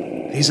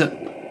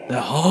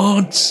 They're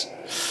haunts.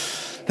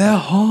 They're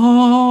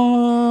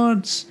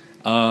haunts.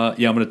 I'm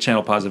going to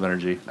channel positive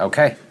energy.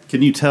 Okay.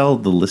 Can you tell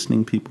the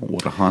listening people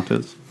what a haunt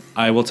is?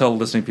 I will tell the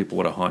listening people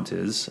what a haunt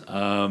is.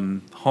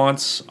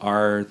 Haunts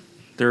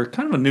they're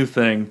kind of a new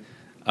thing.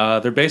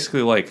 They're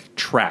basically like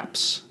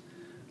traps.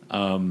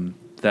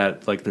 That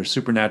like they're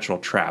supernatural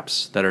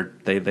traps that are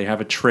they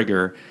have a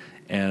trigger,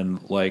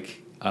 and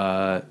like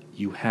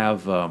you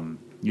have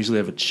usually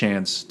have a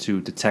chance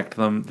to detect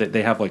them.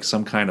 They have like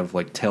some kind of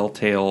like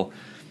telltale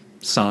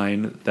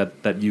sign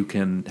that you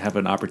can have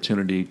an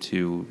opportunity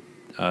to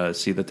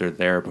see that they're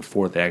there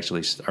before they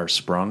actually are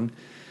sprung.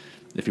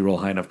 If you roll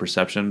high enough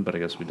perception, but I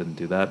guess we didn't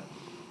do that.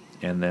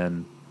 And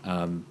then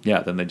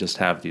then they just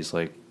have these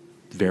like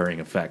varying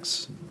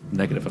effects,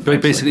 negative effects.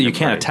 But basically, like you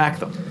can't attack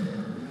them.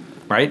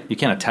 Right? You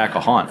can't attack a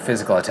haunt.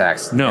 Physical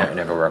attacks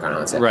never work on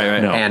haunts. Right.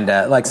 No. And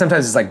like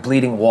sometimes it's like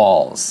bleeding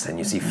walls, and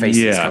you see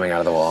faces coming out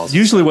of the walls.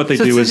 Usually, what they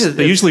do is it's-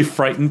 they usually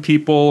frighten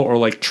people or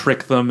like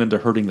trick them into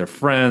hurting their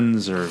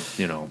friends, or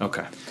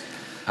Okay.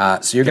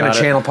 So you're going to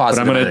channel But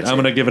positive energy. I'm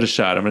gonna give it a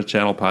shot. I'm gonna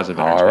channel positive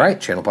energy. All right,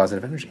 channel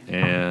positive energy.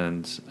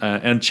 And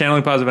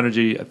channeling positive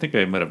energy, I think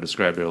I might have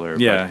described earlier.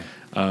 Yeah.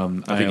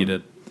 But, I think you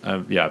did.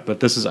 But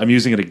I'm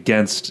using it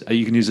against.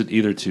 You can use it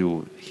either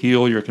to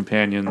heal your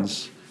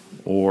companions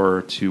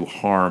or to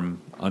harm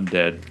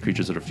undead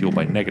creatures that are fueled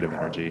by negative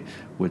energy,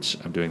 which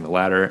I'm doing the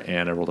latter,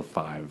 and I rolled a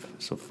 5.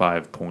 So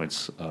 5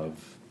 points of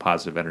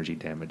positive energy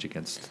damage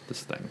against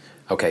this thing.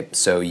 Okay,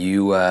 so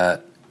you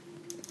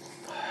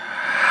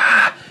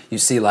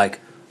see like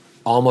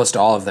almost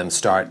all of them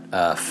start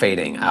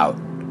fading out,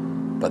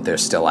 but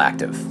they're still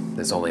active.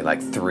 There's only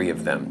like 3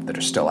 of them that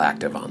are still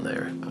active on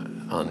there,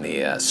 on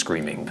the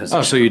screaming position.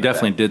 Oh, so you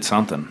definitely did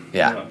something.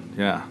 Yeah.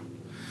 Yeah.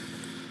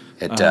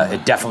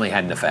 It definitely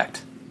had an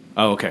effect.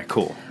 Oh, okay,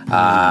 cool.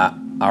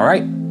 All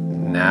right,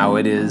 now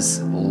it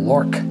is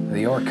Lork,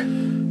 the orc.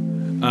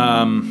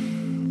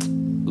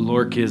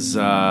 Lork is,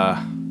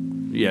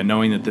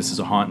 knowing that this is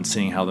a haunt and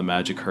seeing how the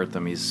magic hurt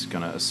them, he's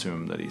going to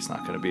assume that he's not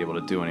going to be able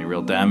to do any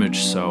real damage.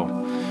 So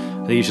I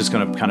think he's just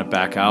going to kind of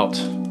back out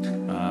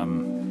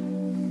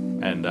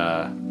and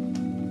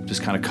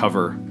just kind of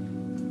cover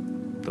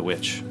the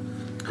witch,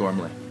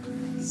 Gormley.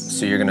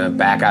 So you're going to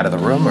back out of the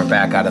room or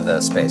back out of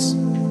the space?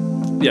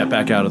 Yeah,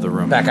 back out of the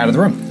room. Back out of the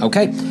room.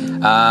 Okay.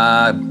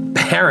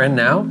 Baron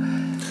now.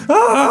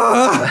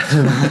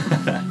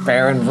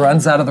 Baron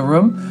runs out of the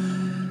room.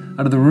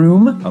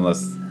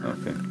 Unless,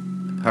 okay.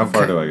 How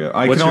far do I go?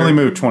 I What's can only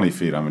your- move 20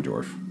 feet. I'm a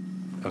dwarf.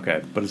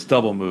 Okay, but it's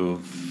double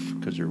move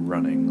because you're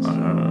running. So.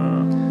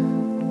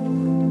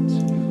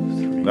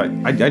 2,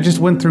 3. I just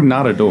went through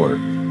not a door.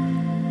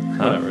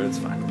 Whatever, it's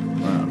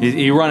fine.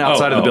 You run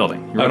outside of the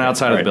building. You run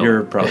outside of the building.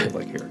 You're probably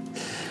like here.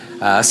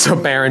 So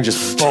Baron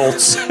just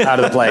bolts out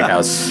of the plague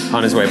house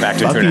on his way back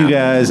to Fuck Trunau. you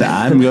guys.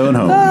 I'm going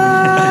home.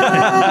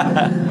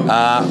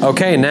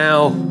 Okay,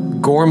 now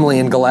Gormley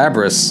and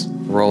Galabras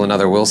roll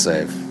another will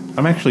save.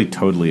 I'm actually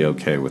totally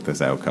okay with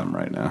this outcome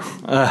right now.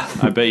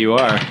 I bet you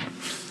are.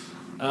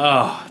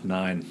 Oh,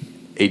 9.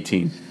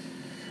 18.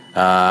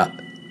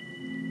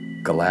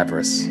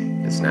 Galabras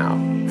is now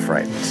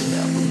frightened.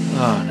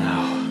 Oh, no.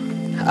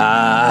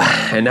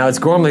 And now it's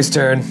Gormley's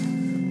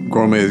turn.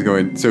 Gormley is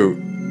going. So,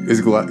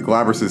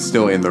 Galabras is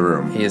still in the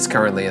room. He is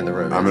currently in the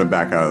room. I'm going to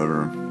back out of the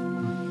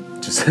room.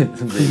 Just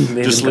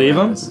Just leave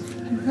him?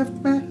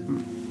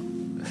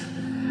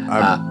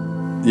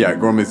 Yeah,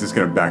 Gormley's just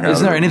going to back out. Is of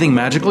the there room. anything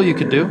magical you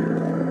could do?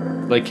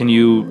 Like, do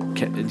you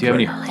have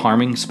any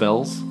harming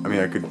spells? I mean,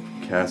 I could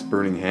cast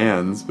Burning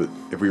Hands, but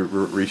if we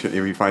reach it,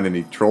 if we find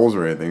any trolls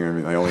or anything, I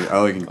mean, I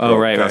only can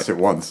cast it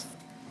once.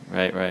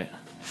 Right.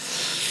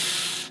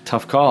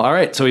 Tough call. All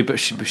right, so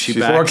she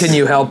backs. Or can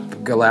you help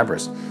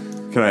Galabras?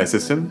 Can I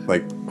assist him?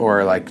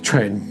 Or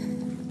try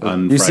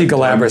and... You see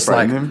Galabras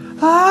him?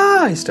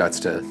 he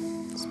starts to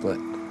split.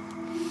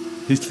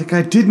 He's like,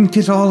 I didn't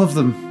get all of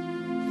them.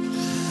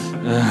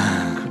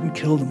 Couldn't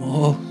kill them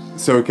all.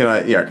 So can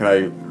I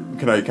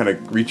kind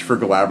of reach for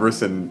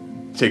Galabras and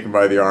take him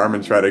by the arm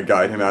and try to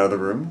guide him out of the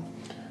room?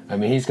 I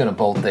mean, he's going to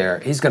bolt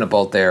there.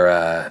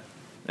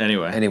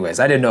 Anyway. Anyways,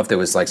 I didn't know if there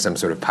was some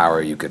sort of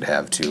power you could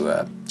have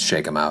to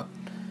shake him out.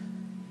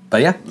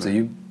 But yeah, so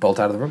you bolt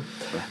out of the room.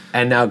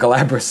 And now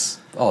Galabras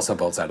also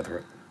bolts out of the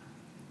room.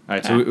 All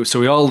right, so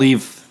we all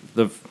leave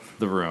the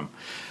room.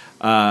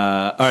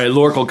 All right,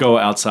 Lork will go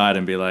outside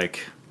and be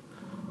like,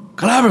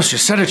 Galabras, you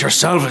said it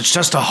yourself. It's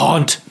just a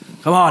haunt.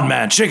 Come on,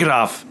 man. Shake it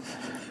off.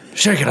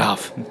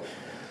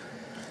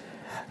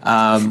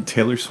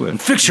 Taylor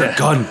Swift. Fix your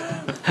gun.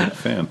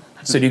 Fan.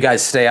 So do you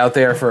guys stay out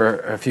there for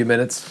a few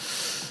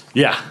minutes?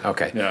 Yeah.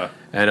 Okay. Yeah.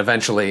 And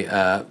eventually,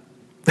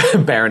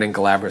 Baron and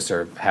Galabras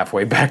are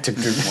halfway back to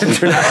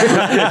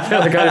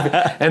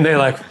and they're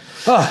like,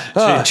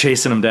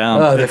 Chasing him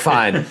down. oh, they're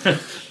fine.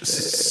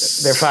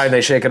 They're fine.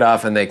 They shake it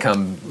off and they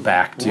come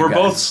back to you We're guys.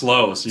 both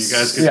slow, so you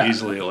guys could Yeah.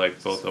 easily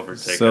both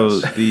overtake So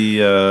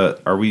us.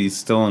 are we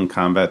still in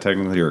combat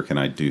technically, or can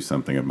I do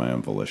something of my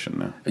own volition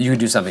now? You can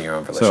do something your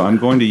own volition. So I'm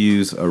going to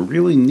use a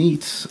really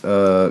neat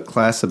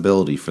class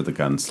ability for the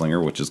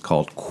gunslinger, which is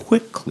called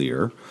Quick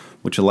Clear,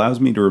 which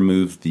allows me to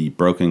remove the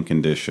broken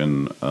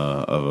condition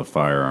of a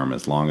firearm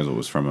as long as it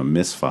was from a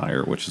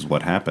misfire, which is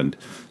what happened.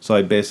 So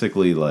I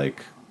basically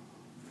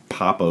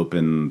pop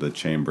open the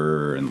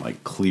chamber and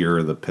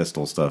clear the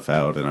pistol stuff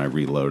out, and I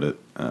reload it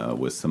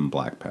with some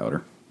black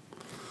powder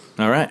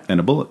All right. and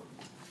a bullet.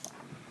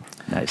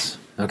 Nice.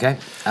 Okay.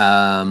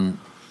 I'm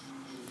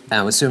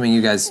assuming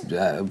you guys.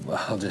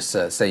 I'll just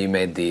say you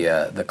made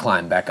the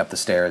climb back up the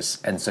stairs,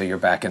 and so you're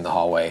back in the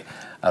hallway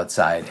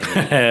outside.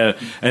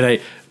 And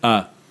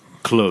I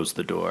close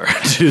the door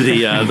to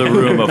the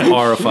room of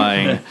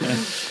horrifying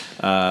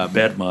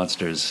Bad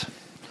monsters.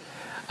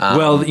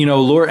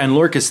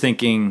 Lork is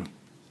thinking,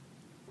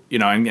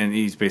 and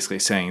he's basically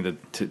saying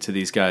that to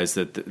these guys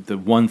that the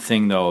one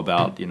thing though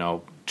about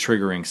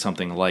triggering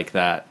something like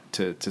that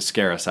to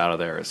scare us out of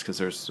there is because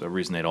there's a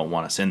reason they don't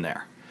want us in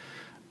there.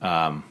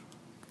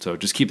 So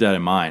just keep that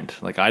in mind.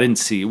 I didn't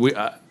see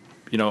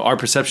our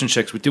perception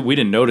checks. We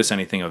didn't notice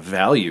anything of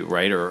value,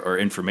 right, or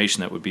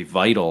information that would be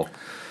vital.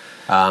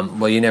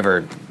 Well, you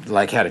never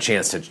had a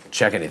chance to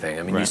check anything.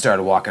 I mean, you Right.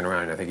 started walking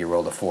around. I think you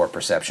rolled a 4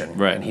 perception,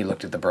 Right. And he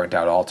looked at the burnt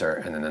out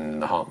altar, and then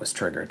the haunt was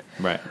triggered.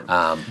 Right.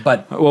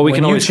 But Well, we when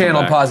can you always come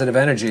channel back. positive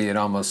energy, it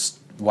almost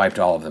wiped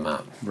all of them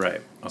out.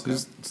 Right. So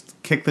just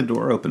kick the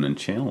door open and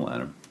channel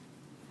at him.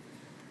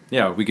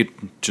 Yeah, we could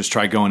just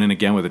try going in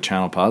again with a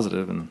channel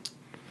positive and.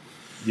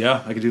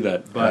 Yeah, I could do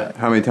that, but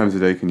How many times a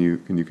day can you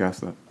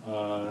cast that?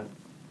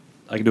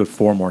 I can do it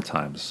 4 more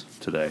times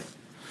today.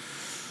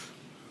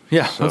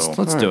 Yeah, So-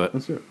 let's do it.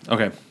 Let's do it.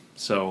 Okay,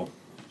 so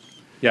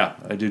yeah,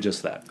 I do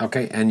just that.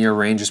 Okay, and your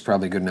range is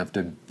probably good enough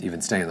to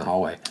even stay in the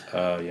hallway.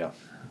 Yeah.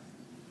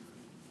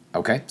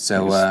 Okay,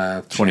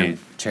 so 20.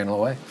 channel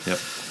away. Yep.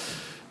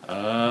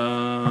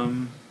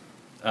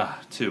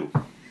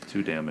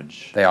 2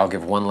 damage. They all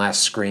give one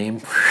last scream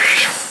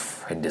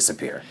and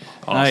disappear.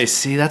 Nice.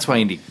 See, that's why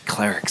you need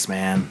clerics,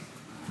 man.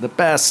 The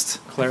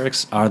best.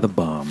 Clerics are the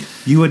bomb.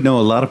 You would know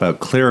a lot about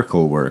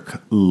clerical work,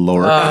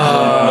 Lord.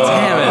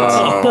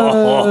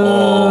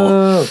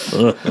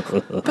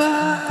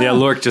 Yeah,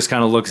 Lork just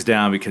kind of looks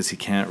down because he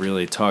can't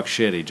really talk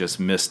shit. He just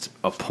missed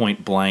a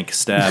point-blank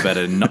stab at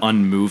an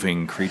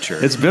unmoving creature.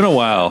 It's been a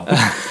while.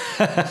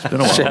 It's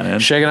been a while, man.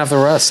 Shaking off the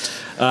rust.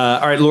 All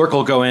right, Lork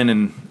will go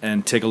in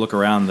and take a look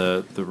around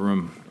the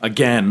room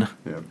again.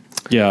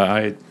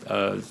 Yeah,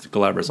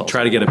 Galabras also.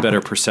 Try to get a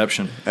better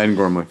perception. And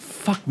Gormley.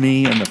 Fuck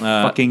me in the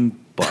fucking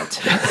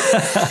butt.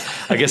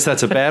 I guess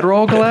that's a bad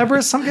roll,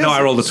 Galabras? No,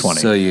 I rolled a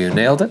 20. So you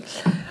nailed it.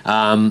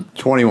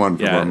 21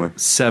 for Gormley.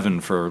 7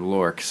 for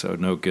Lork, so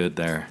no good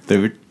there.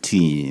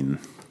 13.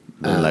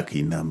 The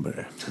lucky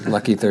number.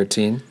 Lucky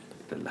 13.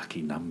 The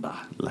lucky number.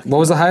 What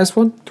was the highest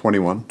one?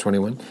 21.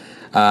 21.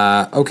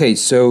 Okay,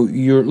 so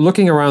you're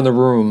looking around the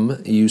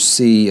room. You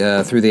see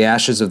through the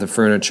ashes of the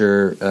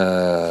furniture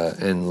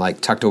and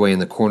like tucked away in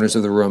the corners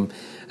of the room,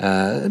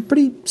 a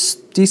pretty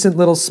decent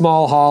little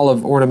small haul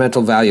of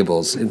ornamental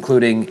valuables,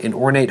 including an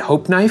ornate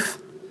hope knife,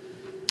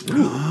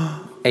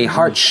 a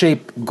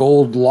heart-shaped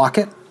gold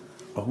locket,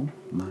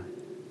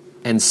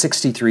 and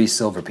 63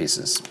 silver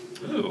pieces.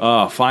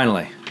 Oh,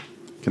 finally.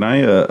 Can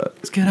I,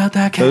 Let's get out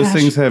that cash. those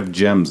things have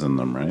gems in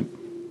them, right?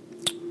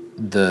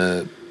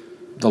 The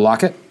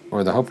locket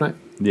or the hope knife?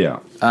 Yeah.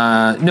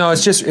 No,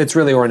 it's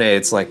really ornate.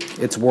 It's like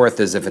it's worth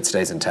as if it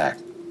stays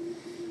intact.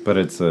 But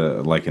it's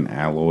like an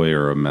alloy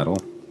or a metal?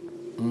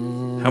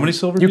 How many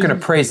silver You pieces? can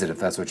appraise it if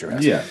that's what you're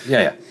asking.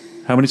 Yeah.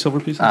 How many silver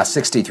pieces?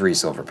 63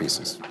 silver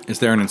pieces. Is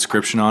there an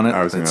inscription on it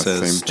I was that thinking that's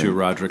the says, same to thing.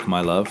 Roderick,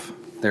 my love?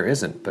 There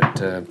isn't, but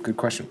good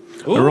question.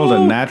 I rolled a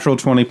natural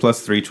 20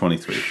 plus 3,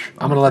 23.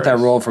 I'm going to let that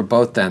roll for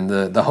both then.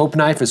 The hope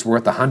knife is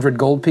worth 100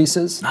 gold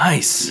pieces,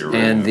 Nice.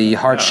 and the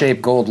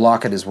heart-shaped gold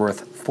locket is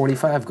worth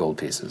 45 gold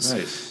pieces.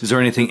 Nice. Is there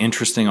anything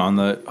interesting on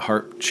the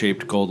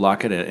heart-shaped gold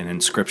locket? An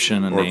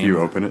inscription, a Or if name? you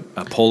open it.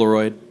 A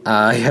Polaroid?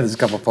 Yeah, there's a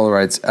couple of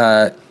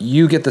Polaroids.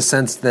 You get the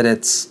sense that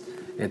it's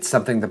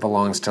something that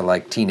belongs to,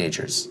 like,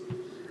 teenagers.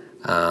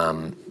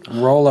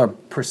 Roll a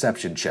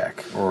perception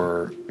check,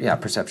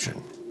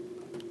 perception.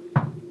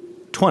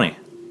 20.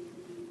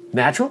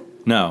 Natural?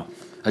 No.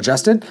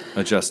 Adjusted?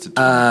 Adjusted.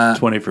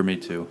 20 for me,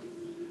 too.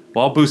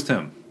 Well, I'll boost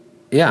him.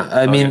 Yeah,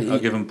 I mean, I'll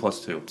give him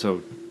 +2.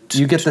 so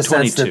you get the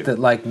sense 22. that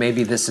like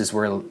maybe this is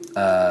where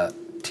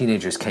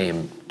teenagers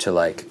came to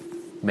like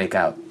make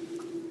out,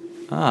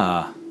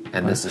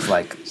 and this is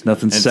like There's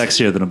nothing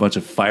sexier than a bunch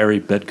of fiery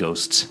bed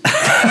ghosts.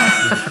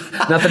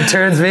 nothing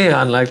turns me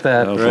on like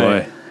that. Oh,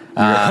 boy.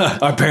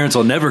 Our parents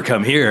will never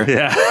come here.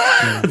 Yeah.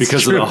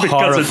 Because true, of the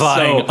because it's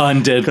horrifying so-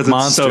 undead because it's so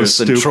monsters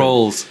and stupid.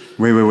 trolls.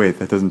 Wait.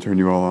 That doesn't turn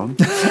you all on?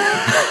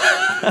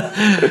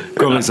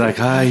 Gormley's like,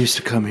 I used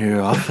to come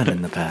here often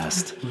in the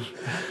past.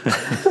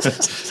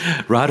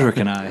 Roderick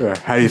and I.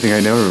 How do you think I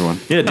know everyone?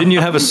 Yeah, didn't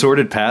you have a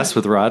sordid past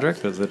with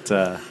Roderick? Was it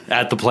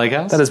at the Plague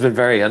House? That has been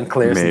very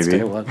unclear since Maybe.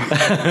 day one.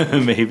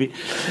 Maybe.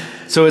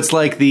 So it's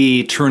like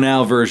the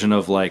Trunau version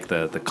of like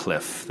the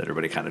cliff that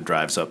everybody kind of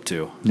drives up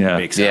to. Yeah.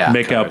 Makes Yeah.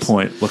 Make out cars.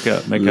 point. Look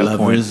out. Make out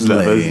point.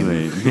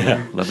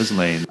 Love is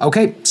lane.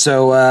 Okay,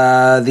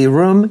 so the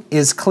room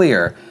is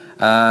clear.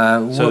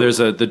 So there's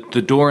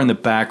the door in the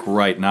back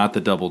right, not the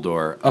double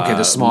door. Okay,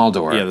 the small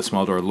door. Yeah, the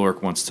small door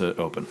Lork wants to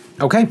open.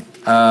 Okay,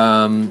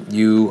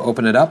 you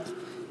open it up,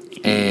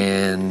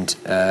 and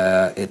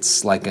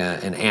it's like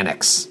an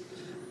annex.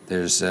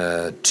 There's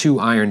 2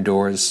 iron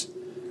doors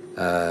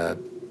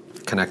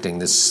connecting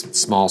this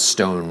small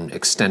stone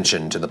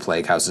extension to the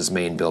Plague House's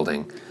main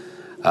building.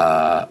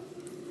 A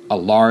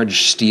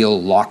large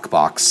steel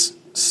lockbox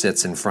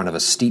sits in front of a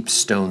steep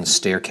stone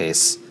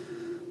staircase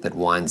that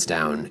winds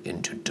down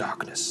into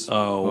darkness.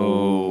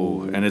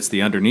 Oh, and it's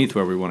the underneath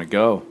where we want to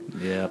go.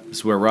 Yeah. This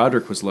is where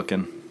Roderick was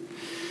looking.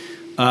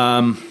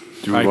 All right,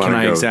 wanna can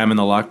I go- examine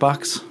the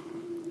lockbox?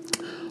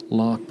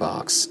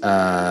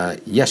 Lockbox.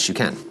 Yes, you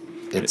can.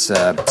 It's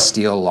a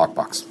steel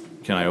lockbox.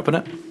 Can I open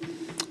it?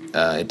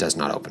 It does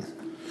not open.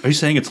 Are you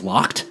saying it's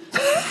locked?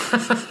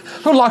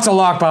 Who locks a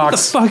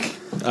lockbox? Fuck.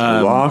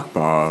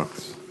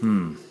 Lockbox.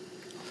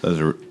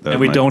 And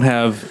we don't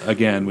have,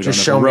 again, we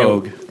Just don't have a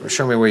rogue.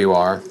 Show me where you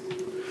are.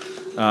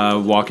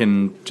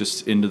 Walking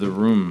just into the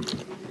room.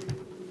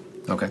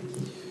 Okay.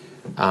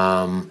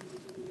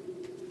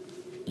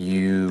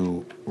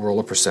 You roll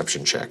a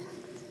perception check.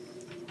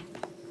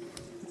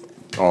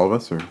 All of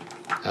us, or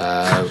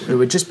It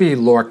would just be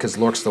Lork, because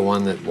Lork's the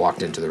one that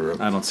walked into the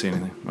room. I don't see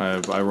anything.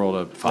 I rolled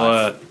a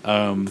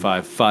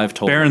 5. Five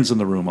total. Baron's in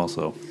the room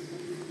also.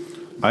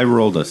 I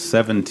rolled a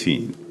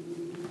 17.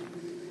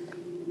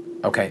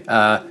 Okay.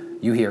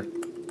 You hear.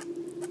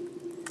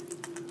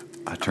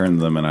 I turn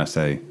to them and I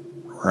say,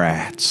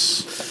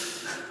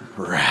 rats.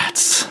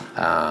 Rats.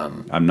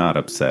 I'm not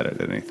upset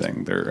at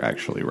anything. They're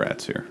actually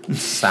rats here.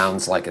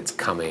 Sounds like it's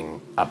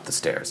coming up the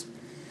stairs.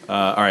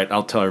 All right,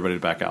 I'll tell everybody to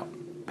back out.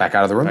 Back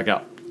out of the room? Back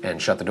out.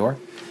 And shut the door?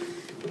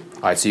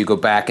 All right, so you go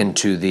back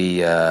into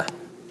the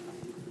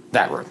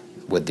that room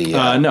with the No,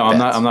 I'm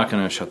beds. not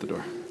going to shut the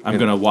door. I'm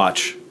going to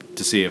watch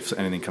to see if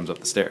anything comes up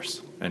the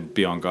stairs and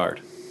be on guard.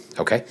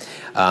 Okay.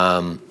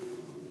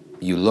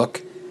 You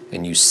look,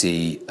 and you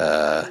see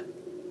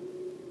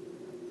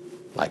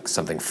like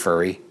something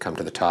furry come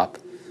to the top,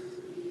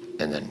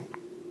 and then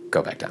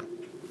go back down.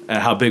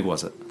 And how big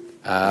was it?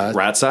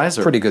 Rat size?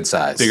 Or pretty good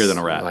size. Bigger than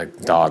a rat?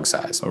 Like dog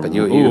size. But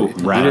you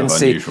rat didn't of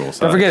see. unusual size.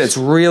 Don't forget, it's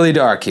really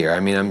dark here. I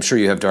mean, I'm sure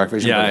you have dark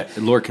vision. Yeah,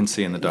 but Lord can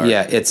see in the dark.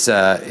 yeah, it's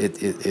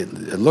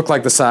it looked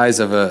like the size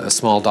of a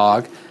small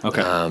dog.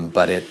 Okay.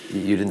 But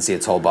you didn't see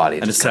its whole body.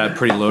 And it's sat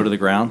pretty low to the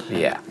ground?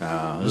 Yeah.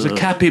 There's a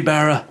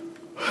capybara.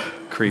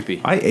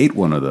 Creepy. I ate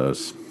one of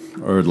those,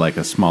 or like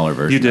a smaller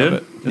version You did? of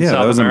it. In Yeah, South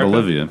that was America? in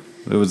Bolivia.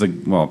 It was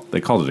they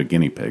called it a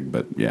guinea pig,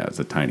 but yeah, it's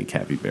a tiny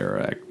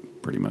capybara,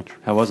 pretty much.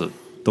 How was it?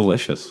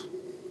 Delicious.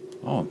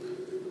 Oh,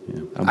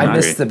 I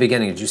missed the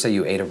beginning. Did you say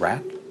you ate a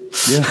rat?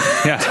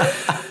 yeah.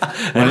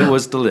 And it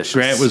was delicious.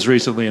 Grant was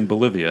recently in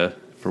Bolivia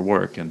for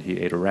work, and he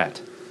ate a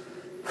rat.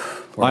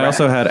 I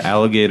also had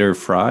alligator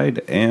fried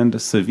and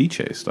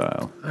ceviche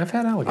style. I've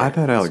had alligator. I've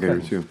had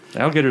alligator too.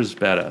 Alligator's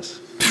badass.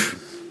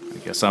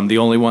 I guess I'm the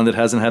only one that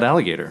hasn't had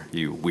alligator,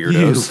 you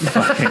weirdos.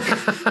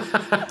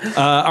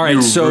 All right,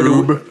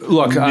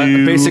 look,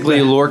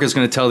 basically Lork is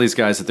going to tell these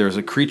guys that there's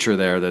a creature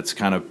there that's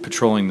kind of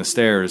patrolling the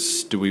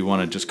stairs. Do we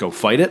want to just go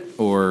fight it,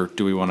 or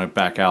do we want to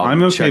back out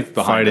I'm and okay check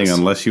behind fighting us?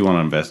 unless you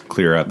want to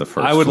clear out the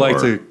first I would floor.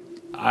 like to.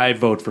 I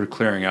vote for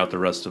clearing out the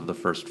rest of the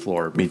first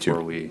floor Me too.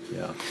 before we.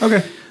 Yeah.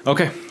 Okay.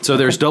 Okay, so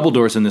there's double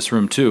doors in this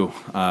room, too.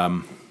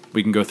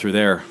 We can go through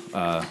there,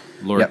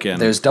 Lork. Yep.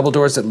 And There's double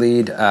doors that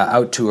lead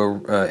out to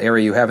a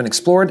area you haven't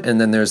explored,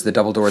 and then there's the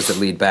double doors that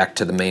lead back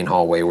to the main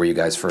hallway where you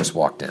guys first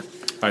walked in. all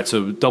right,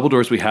 so double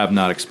doors we have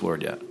not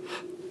explored yet.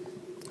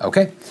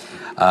 Okay.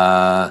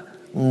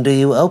 Do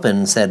you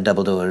open said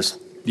double doors?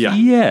 Yeah.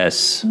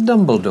 Yes.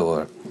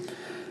 Dumbledore.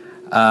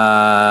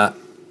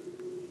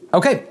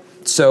 Okay,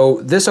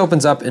 so this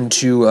opens up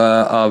into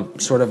a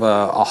sort of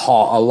a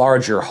hall, a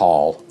larger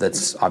hall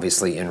that's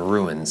obviously in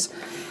ruins.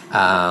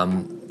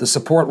 The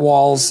support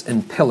walls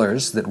and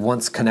pillars that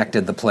once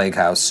connected the plague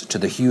house to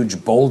the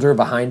huge boulder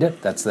behind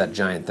it. That's that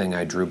giant thing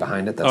I drew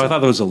behind it. That's I thought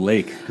that was a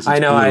lake. 'cause it's I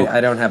know. blue.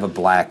 I don't have a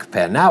black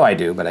pen. Now I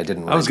do, but I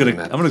didn't. When I'm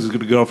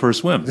gonna go for a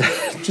swim.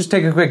 just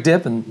take a quick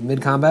dip in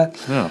mid-combat.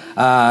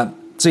 Yeah.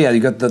 So yeah,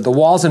 you got the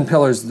walls and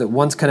pillars that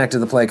once connected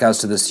the plague house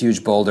to this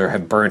huge boulder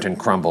have burnt and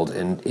crumbled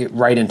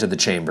right into the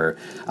chamber,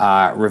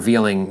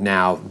 revealing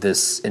now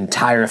this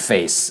entire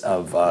face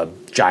of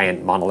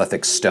giant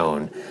monolithic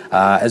stone,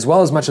 as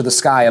well as much of the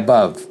sky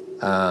above.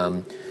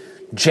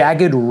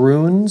 Jagged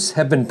runes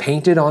have been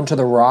painted onto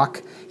the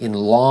rock in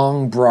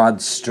long,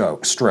 broad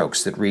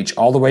strokes that reach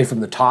all the way from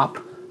the top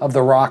of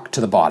the rock to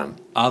the bottom.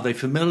 Are they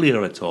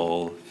familiar at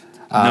all,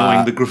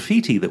 knowing the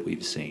graffiti that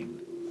we've seen?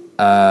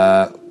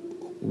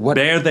 What?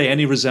 Bear they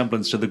any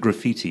resemblance to the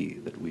graffiti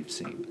that we've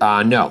seen?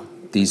 No.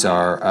 These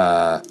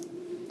are.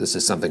 This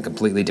is something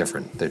completely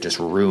different. They're just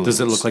runes. Does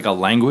it look like a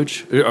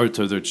language? Or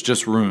so it's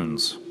just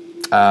runes?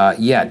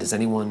 Yeah. Does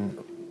anyone?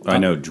 I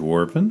know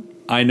Dwarven.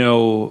 I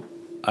know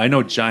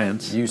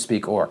giants. You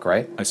speak Orc,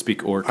 right? I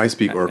speak Orc. I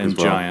speak Orc and as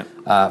well.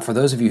 Giant. For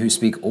those of you who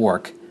speak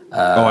Orc,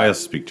 I also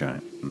speak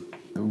giant.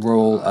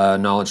 roll a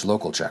knowledge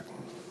local check,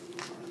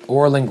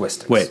 or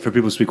linguistics. Wait, for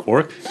people who speak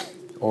orc?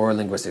 Or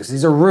linguistics.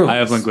 These are runes. I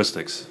have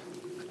linguistics.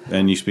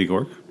 And you speak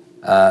orc?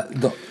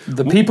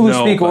 The people who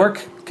No, speak but-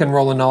 Orc can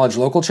roll a knowledge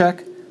local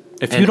check.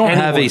 If and you don't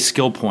have a anyone-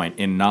 skill point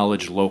in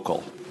knowledge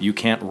local, you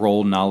can't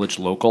roll knowledge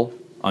local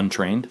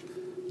untrained.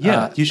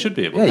 Yeah, you should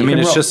be able yeah, to. I you mean, can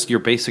it's roll. just your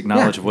basic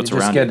knowledge of what's you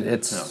just around get, you.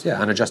 It's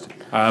unadjusted.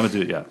 I'm going to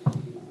do it, yeah.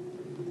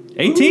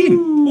 18!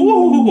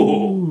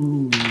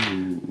 Ooh.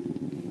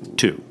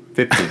 2.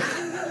 15.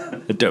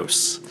 A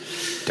dose.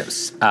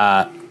 Dose.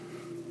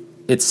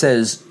 It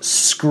says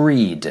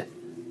Screed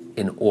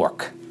in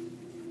Orc.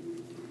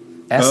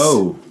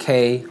 Oh.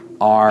 Skreed.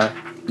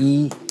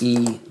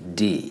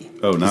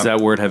 Oh, Does not that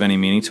word have any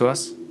meaning to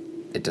us?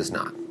 It does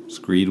not.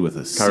 Screed with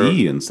a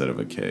C instead of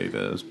a K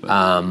does.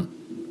 But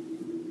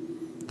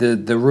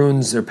The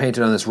runes are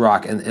painted on this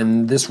rock,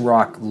 and this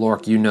rock,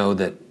 Lork, you know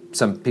that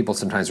some people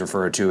sometimes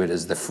refer to it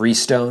as the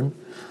Freestone.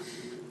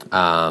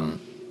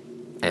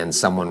 And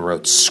someone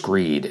wrote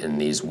Screed in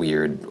these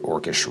weird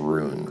orcish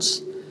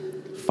runes.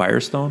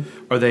 Firestone?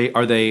 Are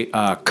they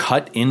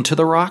cut into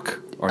the rock?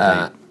 Are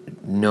they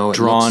No, it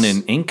drawn looks-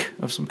 in ink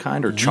of some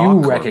kind, or chalk, You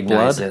or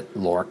recognize blood? it,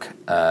 Lork,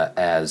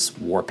 as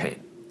war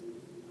paint.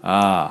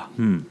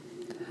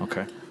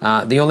 Okay.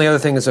 The only other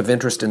thing that's of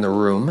interest in the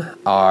room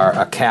are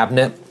a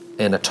cabinet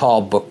and a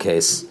tall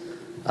bookcase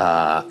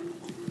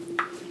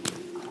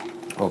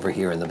over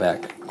here in the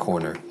back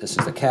corner. This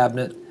is a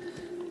cabinet,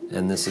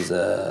 and this is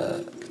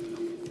a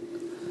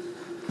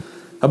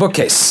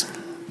bookcase.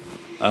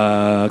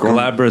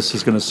 Galabras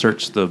is going to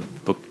search the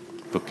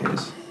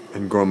bookcase.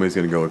 And Gormley's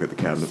going to go look at the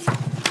cabinet.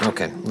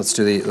 Okay,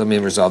 let me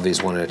resolve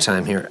these one at a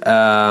time here.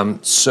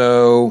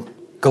 So,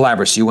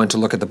 Galabras, you went to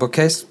look at the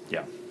bookcase?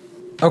 Yeah.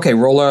 Okay,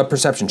 roll a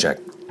perception check.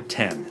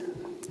 10.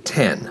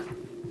 10.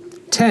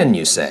 10,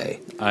 you say?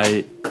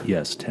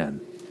 Yes,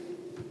 10.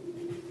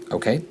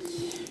 Okay.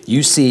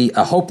 You see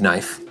a hope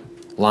knife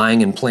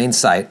lying in plain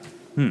sight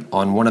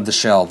on one of the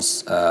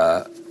shelves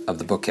of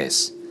the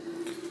bookcase.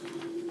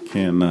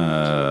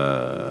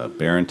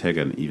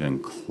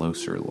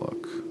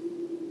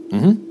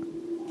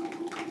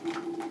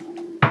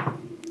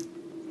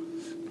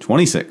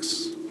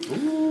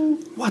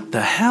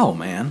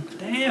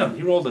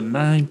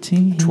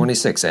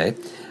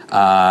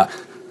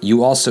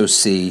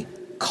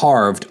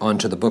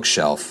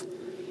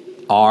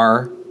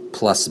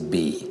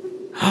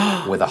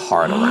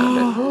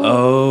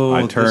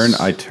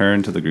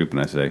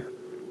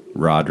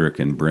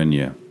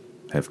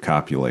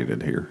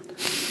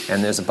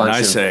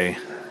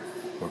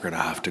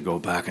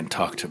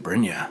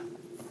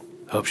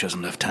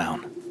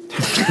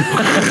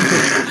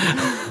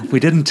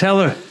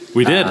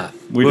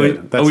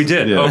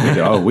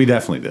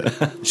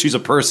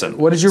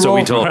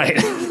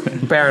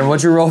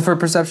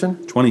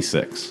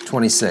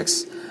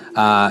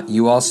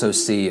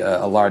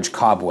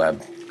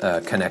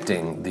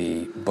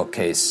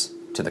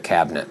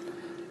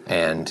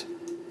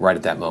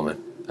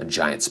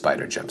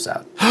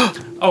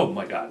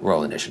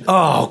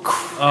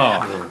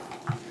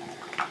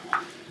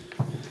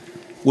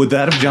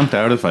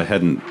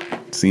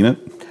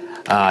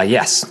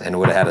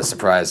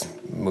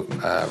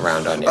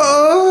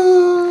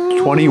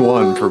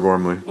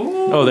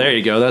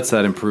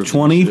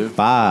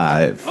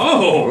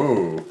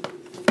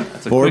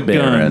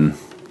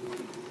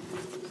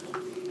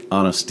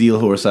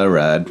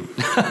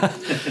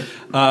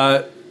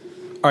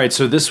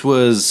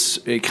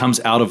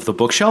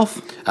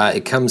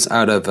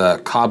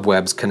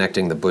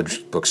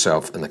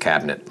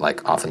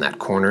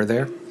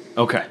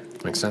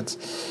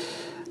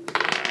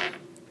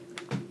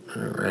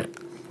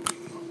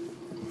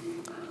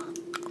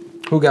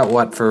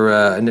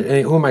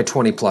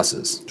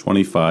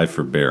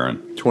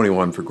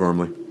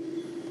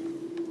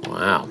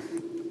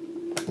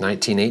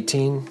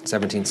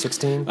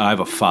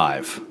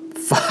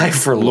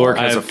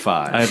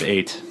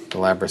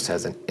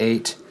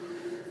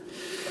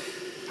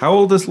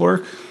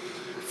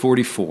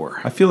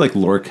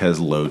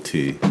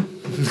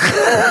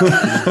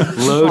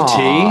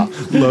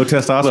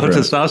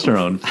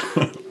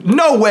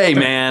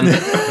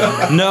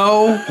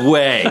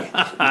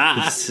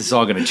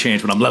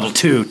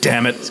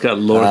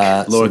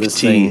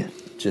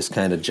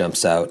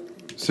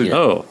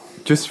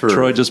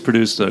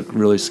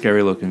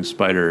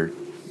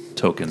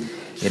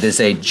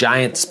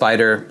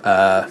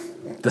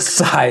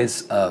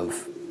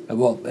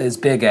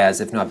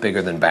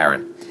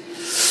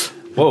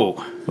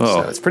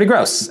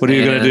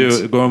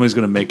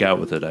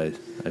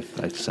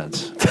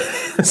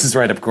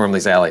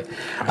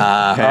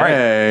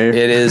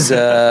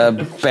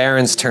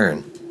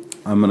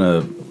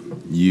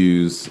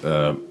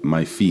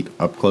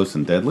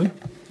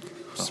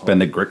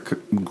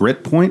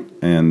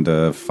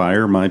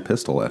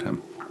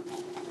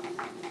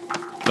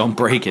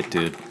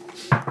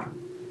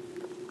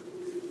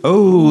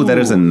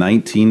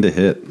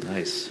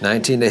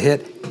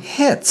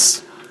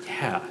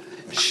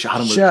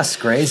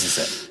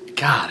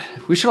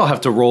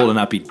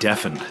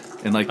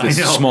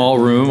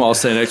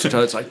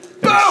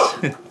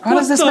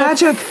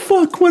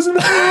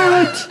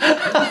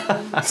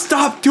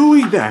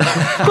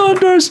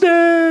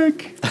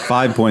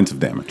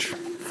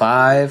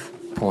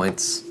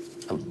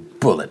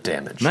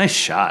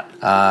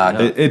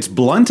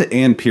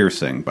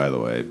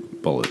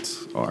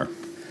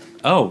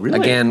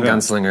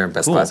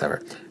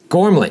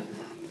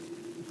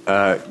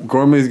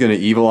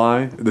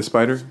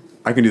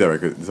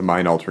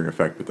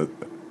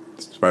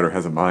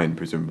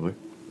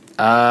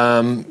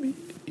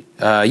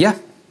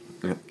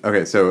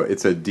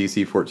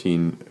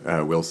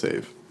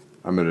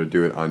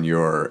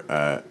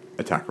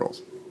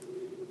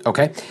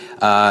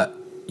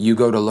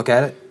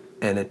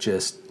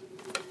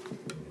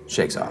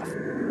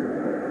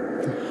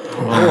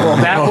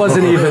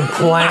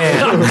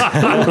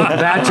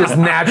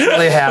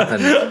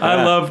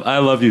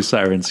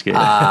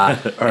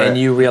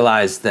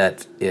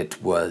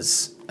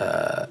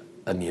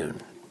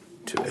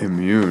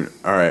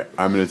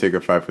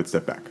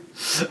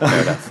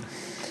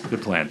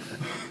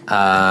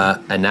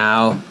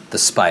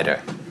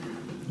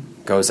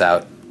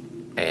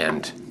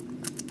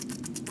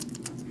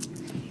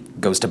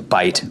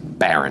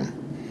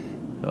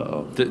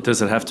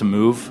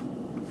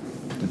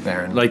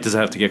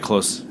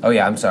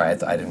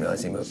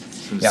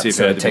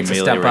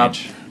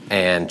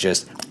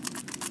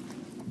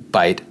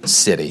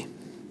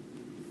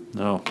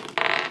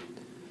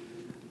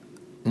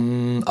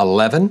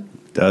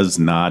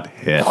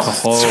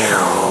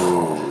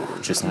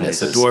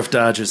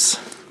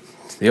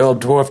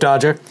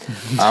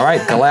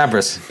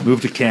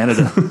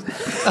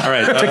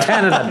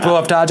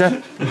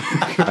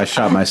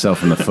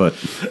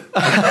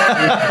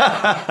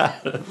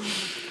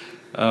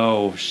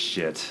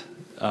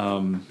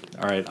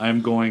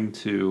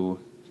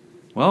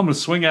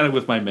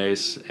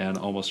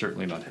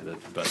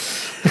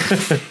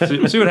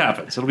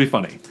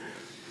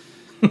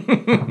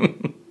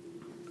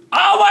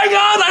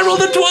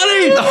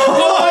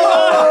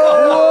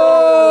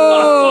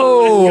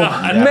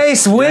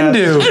 Mace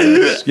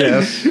Windu.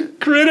 Yes.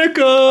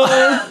 Critical.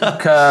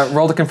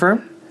 Roll to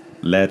confirm.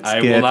 Let's I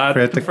will get not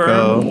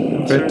critical.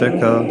 confirm.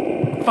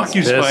 Critical. Fuck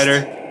you, Pissed.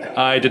 Spider.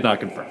 I did not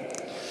confirm.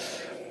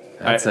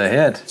 That's a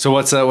hit. So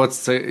what's you want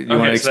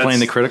to explain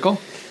the critical?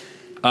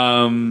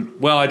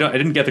 Well, I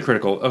didn't get the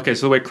critical. Okay,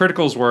 so the way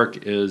criticals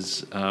work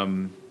is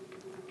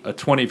a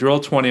 20. If you roll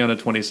 20 on a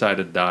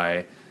 20-sided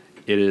die,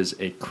 it is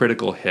a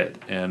critical hit,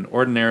 and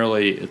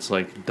ordinarily it's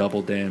like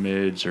double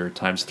damage or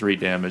times 3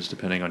 damage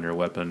depending on your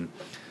weapon.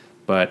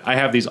 But I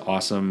have these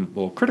awesome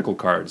little critical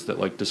cards that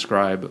like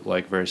describe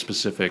like very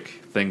specific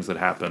things that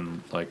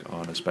happen like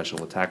on a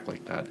special attack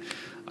like that.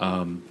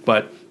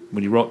 But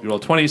when you roll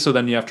 20, so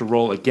then you have to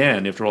roll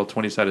again. You have to roll a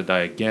 20-sided die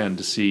again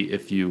to see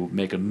if you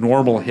make a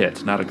normal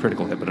hit, not a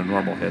critical hit, but a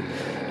normal hit.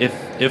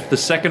 If the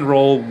second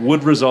roll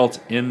would result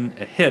in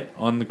a hit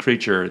on the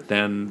creature,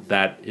 then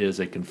that is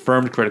a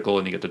confirmed critical,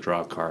 and you get to draw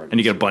a card. And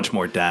you get a bunch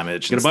more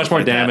damage. You get a bunch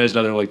more damage and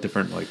other like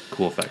different like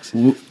cool effects.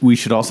 We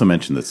should also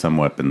mention that some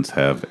weapons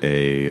have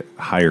a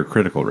higher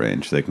critical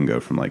range. They can go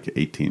from like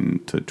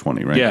 18 to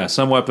 20 range. Yeah,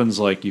 some weapons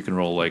like you can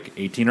roll like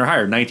 18 or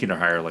higher, 19 or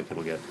higher, like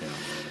it'll get.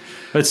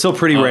 But it's still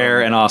pretty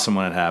rare and awesome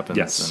when it happens.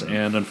 Yes,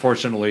 and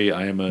unfortunately,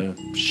 I am a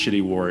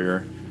shitty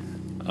warrior.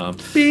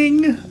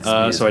 Bing!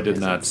 So I did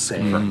not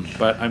confirm.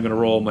 But I'm going to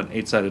roll an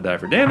 8-sided die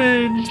for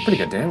damage. Pretty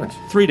good damage.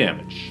 3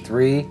 damage.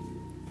 3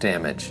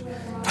 damage.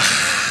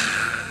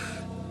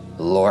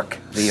 Lork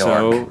the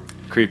orc. So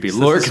creepy.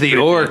 Lork the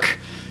orc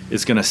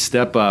is going to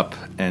step up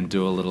and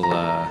do a little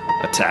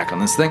attack on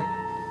this thing.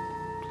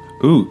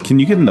 Ooh, can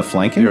you get into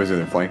flanking? You guys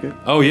gonna flank it?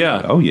 Oh,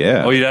 yeah. Oh,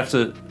 yeah. Oh, you'd have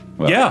to...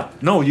 Well- yeah.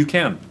 No, you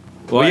can.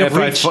 Well, you if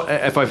have reach.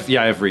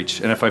 I have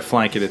reach, and if I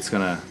flank it, it's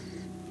gonna.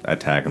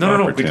 Attack of No,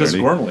 opportunity. because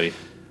Gormley.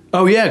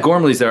 Oh yeah,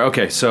 Gormley's there.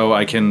 Okay, so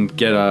I can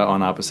get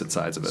on opposite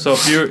sides of it. So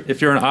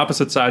if you're on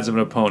opposite sides of an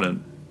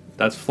opponent,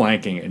 that's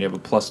flanking, and you have a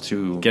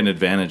 +2. get an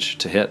advantage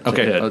to hit.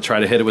 Okay, hit. I'll try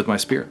to hit it with my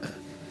spear.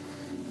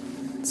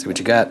 Let's see what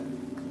you got.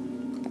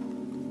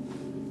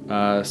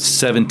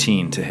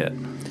 17 to hit.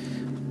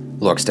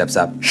 Lork steps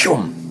up.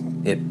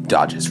 Shoom. It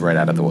dodges right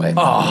out of the way.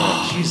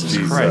 Jesus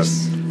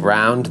Christ.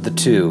 Round the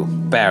 2.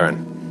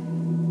 Baron.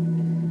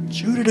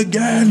 Shoot it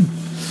again.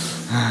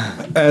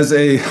 As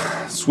a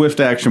swift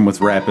action with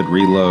rapid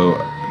reload,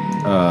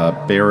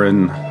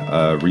 Baron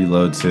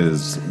reloads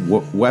his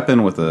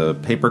weapon with a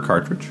paper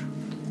cartridge.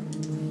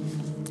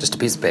 Just a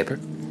piece of paper.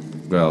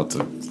 Well, it's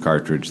a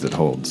cartridge that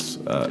holds.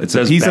 It's a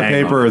says piece of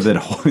bang paper on it. that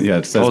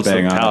it says Holds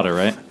bang some on it. powder,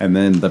 right? And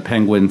then the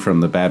penguin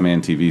from the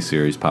Batman TV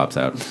series pops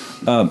out.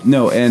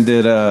 No, and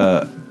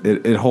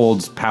it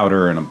holds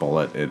powder and a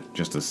bullet. It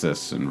just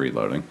assists in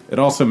reloading. It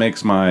also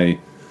makes my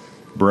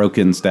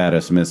broken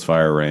status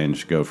misfire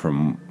range go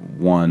from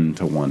 1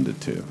 to 1 to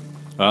 2.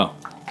 Oh,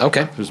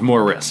 Okay. there's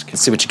more risk.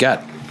 Let's see what you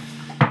got.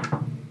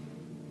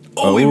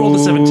 Oh, he rolled a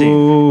 17.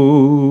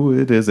 Oh,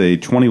 it is a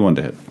 21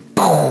 to hit.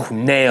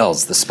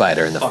 Nails the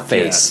spider in the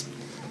face.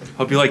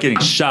 Hope you like getting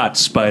shot,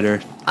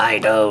 Spider. I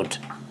don't.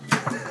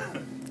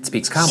 It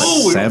speaks common.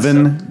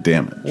 7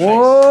 damage.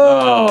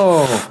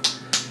 Whoa!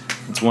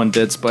 It's one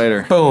dead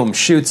spider. Boom,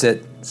 shoots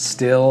it.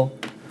 Still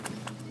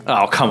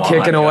Oh, come on.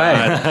 kicking away.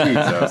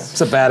 Jesus.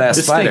 It's a badass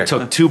This spider. thing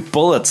took 2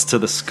 bullets to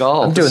the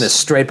skull. I'm doing this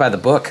straight by the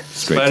book.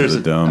 Straight Spider's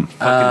to the dome.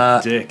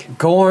 Fucking dick.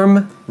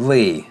 Gorm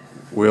Lee.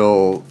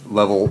 We'll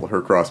level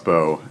her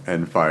crossbow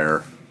and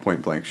fire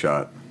point blank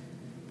shot.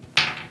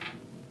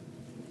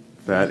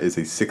 That is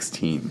a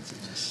 16.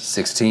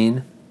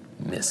 16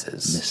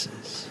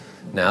 misses.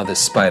 Now this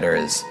spider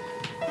is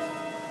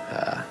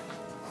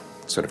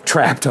sort of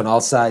trapped on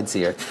all sides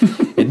here.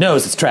 It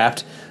knows it's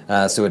trapped,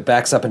 so it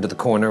backs up into the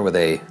corner with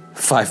a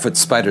 5-foot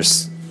spider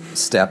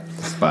step.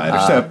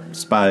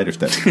 Spider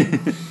step.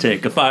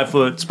 Take a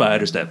 5-foot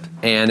spider step.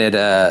 And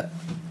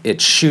it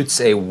shoots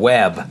a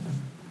web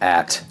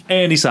at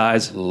Any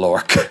size.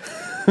 Lork.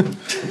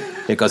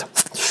 It goes,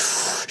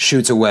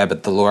 shoots a web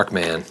at the Lork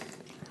man.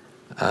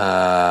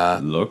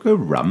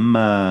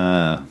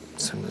 Lorkarama.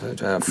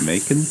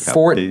 Making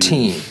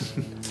 14.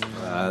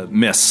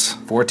 Miss.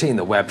 14,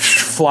 the web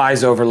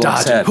flies over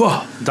Lork's head.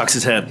 Whoa, ducks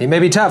his head. He may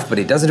be tough, but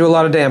he doesn't do a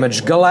lot of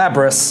damage.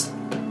 Galabras.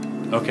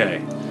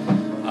 Okay.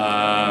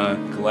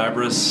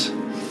 Galabras.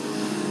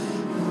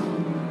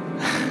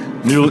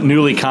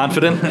 Newly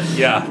confident.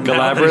 Yeah.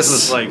 Galabras.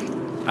 Is like,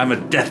 I'm a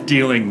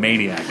death-dealing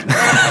maniac.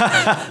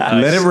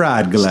 Let it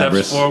ride,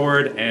 Galabras. Steps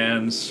forward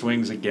and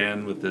swings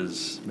again with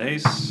his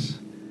mace.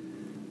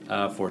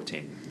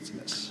 14. It's a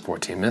miss.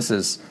 14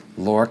 misses.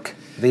 Lork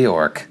the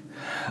orc.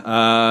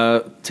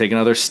 Take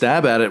another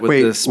stab at it with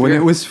Wait, the spear. when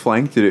it was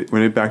flanked,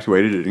 when it backed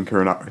away, did it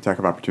incur an attack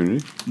of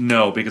opportunity?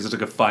 No, because it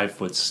took a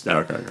 5-foot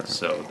step. Okay.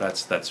 So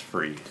that's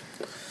free.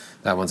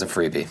 That one's a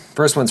freebie.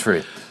 First one's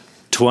free.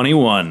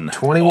 21.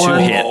 21.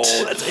 To hit.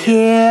 Oh, that's a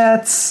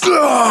Hits.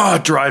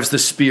 Drives the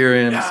spear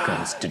in.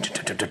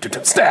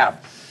 Stab.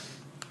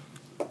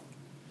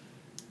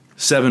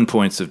 7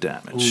 points of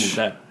damage. Ooh,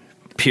 that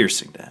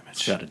Piercing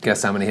damage. got it.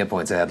 Guess how many hit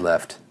points I had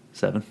left?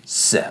 7.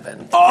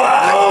 7.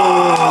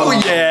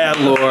 Oh, yeah,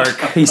 Lork.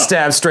 He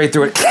stabs straight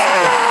through it.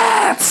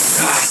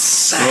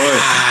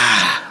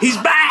 He's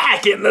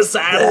back in the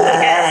saddle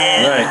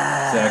again.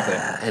 Right, exactly.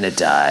 And it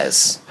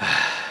dies.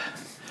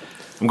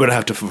 I'm going to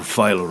have to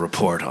file a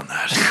report on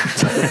that.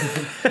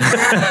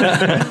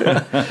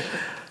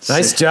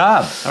 Nice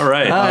job. All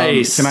right.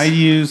 Nice. Can I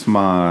use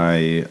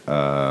my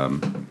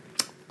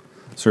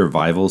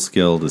survival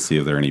skill to see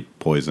if there are any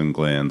poison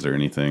glands or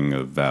anything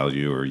of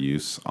value or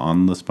use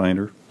on the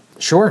spider?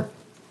 Sure.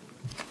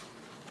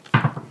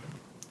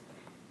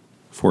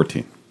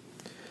 14.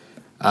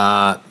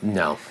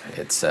 No,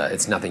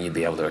 it's nothing you'd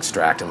be able to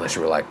extract unless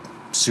you were like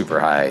super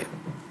high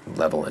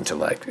level into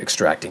like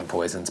extracting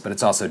poisons. But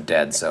it's also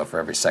dead, so for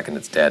every second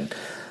it's dead,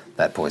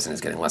 that poison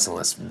is getting less and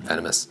less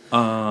venomous.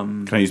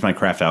 Can I use my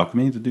craft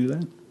alchemy to do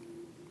that?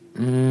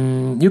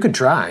 You could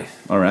try.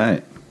 All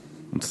right.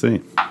 Let's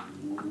see.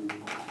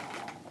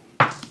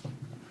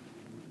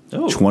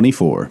 Oh.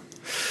 24.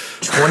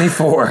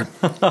 24.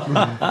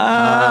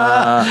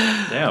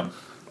 Damn.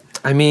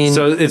 I mean,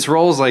 So it's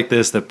roles like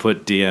this that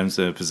put DMs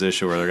in a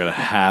position where they're going to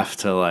have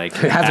to like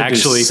have to do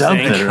actually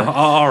something. think.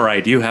 All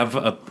right, you have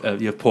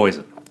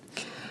poison.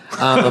 You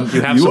have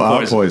You some are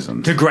poison.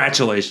 poisoned.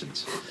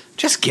 Congratulations.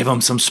 Just give him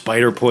some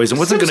spider poison.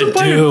 What's it Give going him to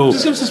some do?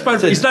 Just give him some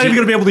spider. He's not even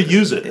going to be able to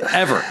use it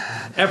Ever.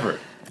 ever.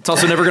 It's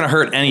also never going to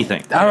hurt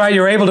anything. all right,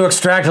 you're able to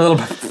extract a little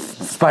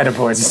spider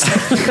poison.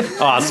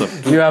 Awesome.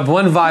 You have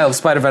one vial of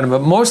spider venom,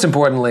 but most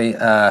importantly,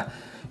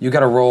 you got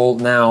to roll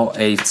now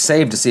a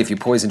save to see if you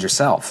poisoned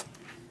yourself.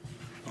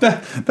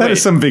 That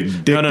is some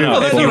big dick.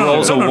 No. If he no,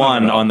 rolls no, a no, no,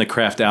 1 no. on the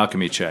craft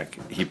alchemy check,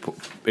 he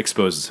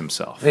exposes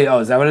himself. Hey, oh,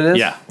 is that what it is?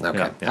 Yeah.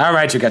 Okay. Yeah. All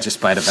right, you got your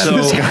spider venom.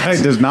 This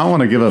guy does not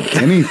want to give up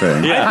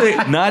anything.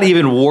 Yeah. Not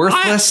even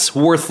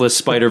worthless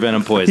spider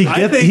venom poison.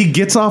 He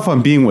gets off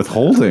on being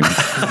withholding.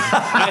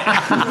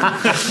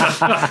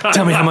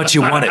 Tell me how much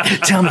you want it.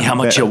 Tell me how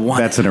much you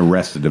want That's an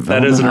arrested That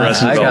development. is an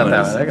arrested I got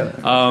development.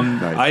 that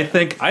one. I got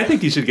that. I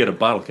think you should get a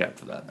bottle cap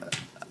for that.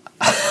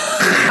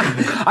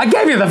 I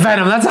gave you the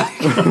venom. That's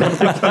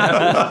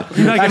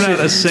You're not giving out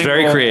a It's single.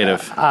 very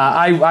creative.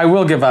 I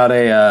will give out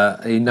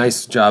a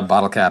nice job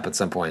bottle cap at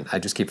some point. I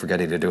just keep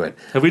forgetting to do it.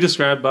 Have we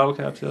described bottle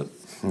caps yet?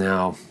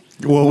 No.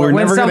 Well, we're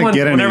When never going someone- to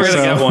get any. we're never gonna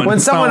so get one. When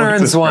someone no,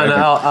 earns one, describe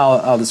it.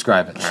 I'll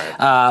describe it.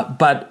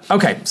 But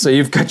okay, so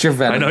you've got your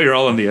venom. I know you're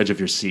all on the edge of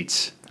your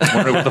seats.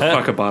 Wondering what the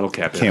fuck a bottle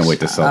cap is. Can't wait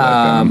to sell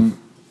that venom.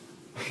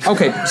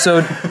 Okay, so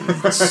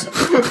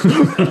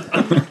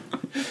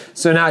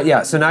now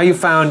you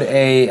found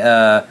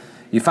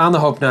you found the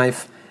hope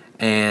knife,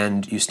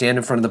 and you stand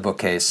in front of the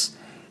bookcase,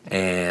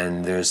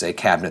 and there's a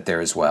cabinet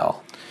there as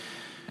well,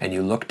 and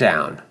you look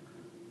down,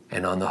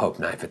 and on the hope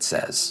knife it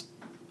says,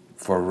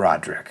 "For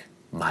Roderick,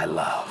 my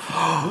love."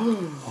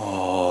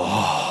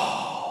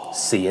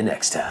 See you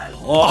next time.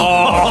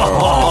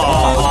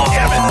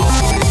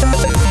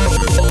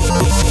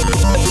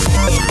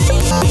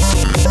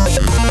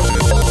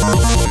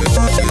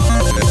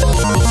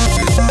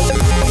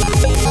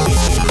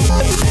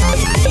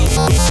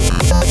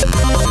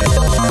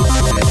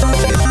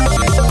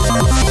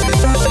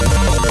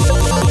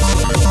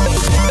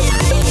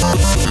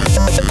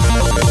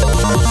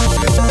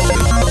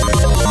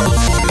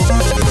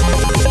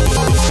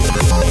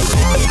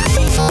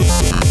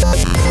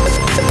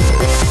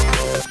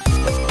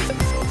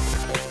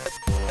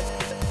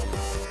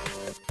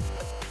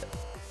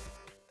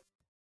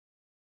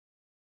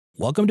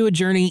 Welcome to a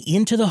journey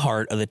into the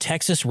heart of the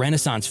Texas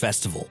Renaissance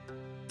Festival,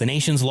 the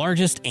nation's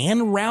largest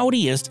and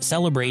rowdiest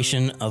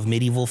celebration of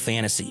medieval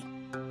fantasy.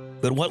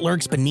 But what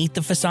lurks beneath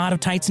the facade of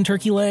tights and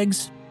turkey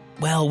legs?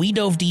 Well, we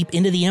dove deep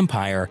into the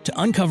empire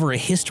to uncover a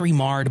history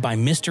marred by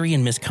mystery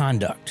and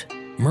misconduct,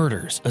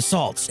 murders,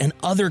 assaults, and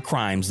other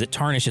crimes that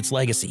tarnish its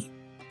legacy.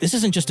 This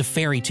isn't just a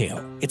fairy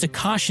tale, it's a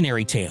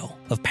cautionary tale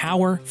of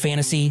power,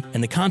 fantasy,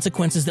 and the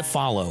consequences that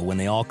follow when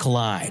they all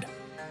collide.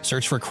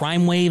 Search for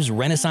Crime Waves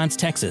Renaissance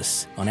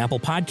Texas on Apple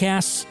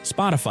Podcasts,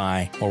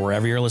 Spotify, or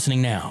wherever you're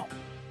listening now.